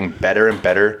 2022 are getting better and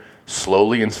better,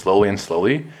 slowly and slowly and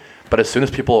slowly. But as soon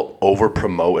as people over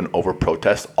promote and over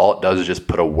protest, all it does is just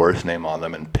put a worse name on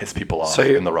them and piss people off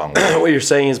in the wrong way. What you're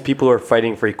saying is people who are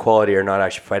fighting for equality are not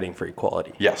actually fighting for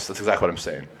equality. Yes, that's exactly what I'm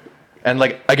saying. And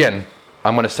like, again,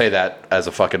 I'm going to say that as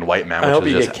a fucking white man. I which hope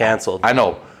is you just, get canceled. I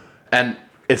know. And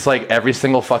it's like every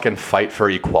single fucking fight for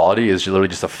equality is literally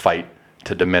just a fight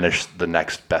to diminish the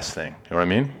next best thing. You know what I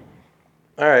mean?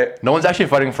 All right. No one's actually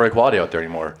fighting for equality out there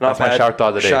anymore. Not That's my bad. shower thought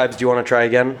of the day. Shibes, do you want to try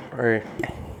again? Or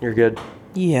you're good?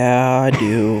 Yeah, I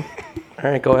do.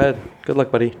 All right, go ahead. Good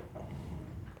luck, buddy.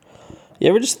 You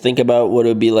ever just think about what it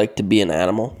would be like to be an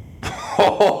animal?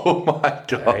 Oh my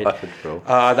god, right. bro.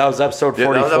 That was episode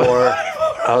 44.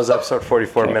 That was episode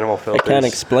 44, Minimal I Filters. can't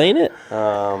explain it.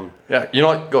 Yeah, you know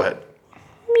what? Go ahead.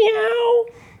 Meow.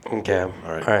 Okay. All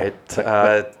right.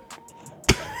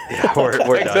 Yeah, we're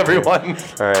Thanks, done. everyone.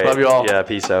 All right. Love you all. Yeah,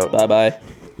 peace out. Bye-bye.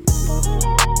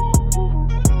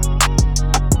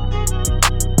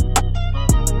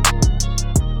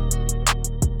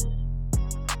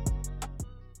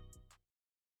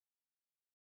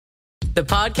 The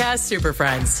Podcast Super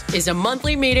Friends is a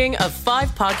monthly meeting of 5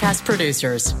 podcast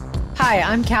producers. Hi,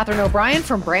 I'm Katherine O'Brien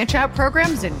from Branch Out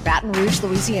Programs in Baton Rouge,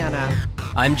 Louisiana.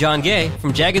 I'm John Gay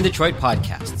from Jag and Detroit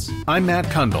Podcasts. I'm Matt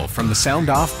Kundle from the Sound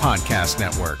Off Podcast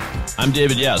Network. I'm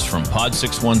David Yaz from Pod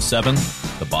 617,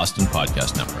 the Boston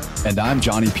Podcast Network. And I'm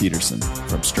Johnny Peterson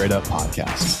from Straight Up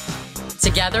Podcasts.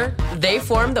 Together, they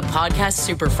form the Podcast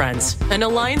Super Friends, an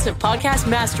alliance of podcast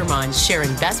masterminds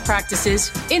sharing best practices,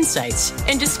 insights,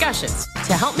 and discussions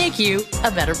to help make you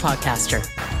a better podcaster.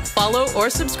 Follow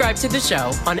or subscribe to the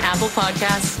show on Apple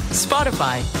Podcasts,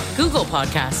 Spotify, Google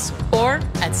Podcasts, or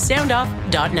at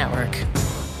soundoff.network.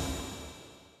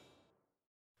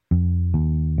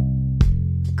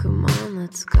 Come on,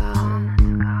 let's go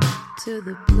to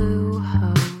the Blue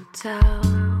Hotel.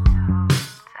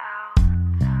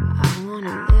 I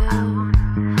wanna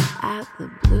live at the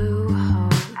Blue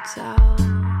Hotel.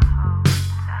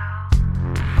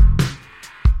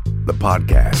 The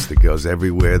podcast that goes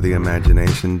everywhere the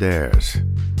imagination dares.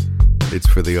 It's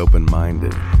for the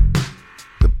open-minded,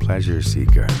 the pleasure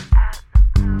seeker.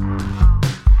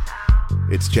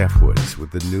 It's Jeff Woods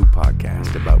with the new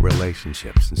podcast about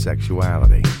relationships and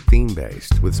sexuality,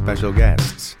 theme-based with special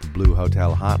guests, the Blue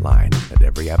Hotel Hotline, and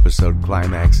every episode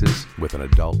climaxes with an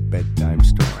adult bedtime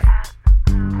story.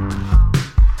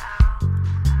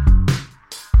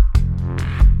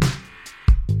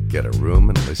 Get a room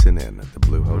and listen in at the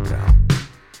Blue Hotel.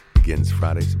 Begins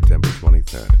Friday, September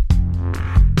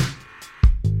 23rd.